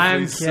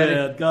beautifully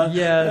said. God,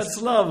 yes.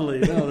 That's lovely.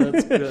 No,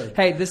 that's good.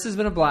 Hey, this has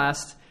been a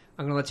blast.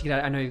 I'm going to let you get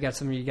out. I know you've got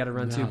something you got to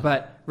run to.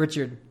 But,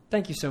 Richard,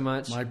 thank you so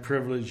much. My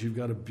privilege. You've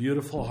got a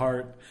beautiful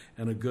heart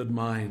and a good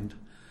mind.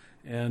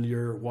 And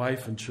your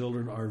wife and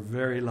children are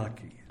very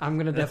lucky. I'm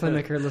going to definitely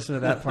make her listen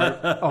to that part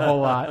a whole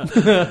lot.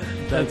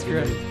 That's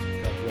great.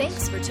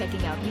 Thanks for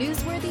checking out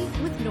Newsworthy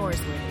with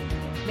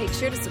Norsworthy. Make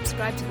sure to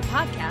subscribe to the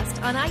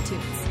podcast on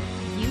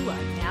iTunes. You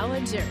are now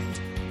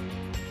adjourned.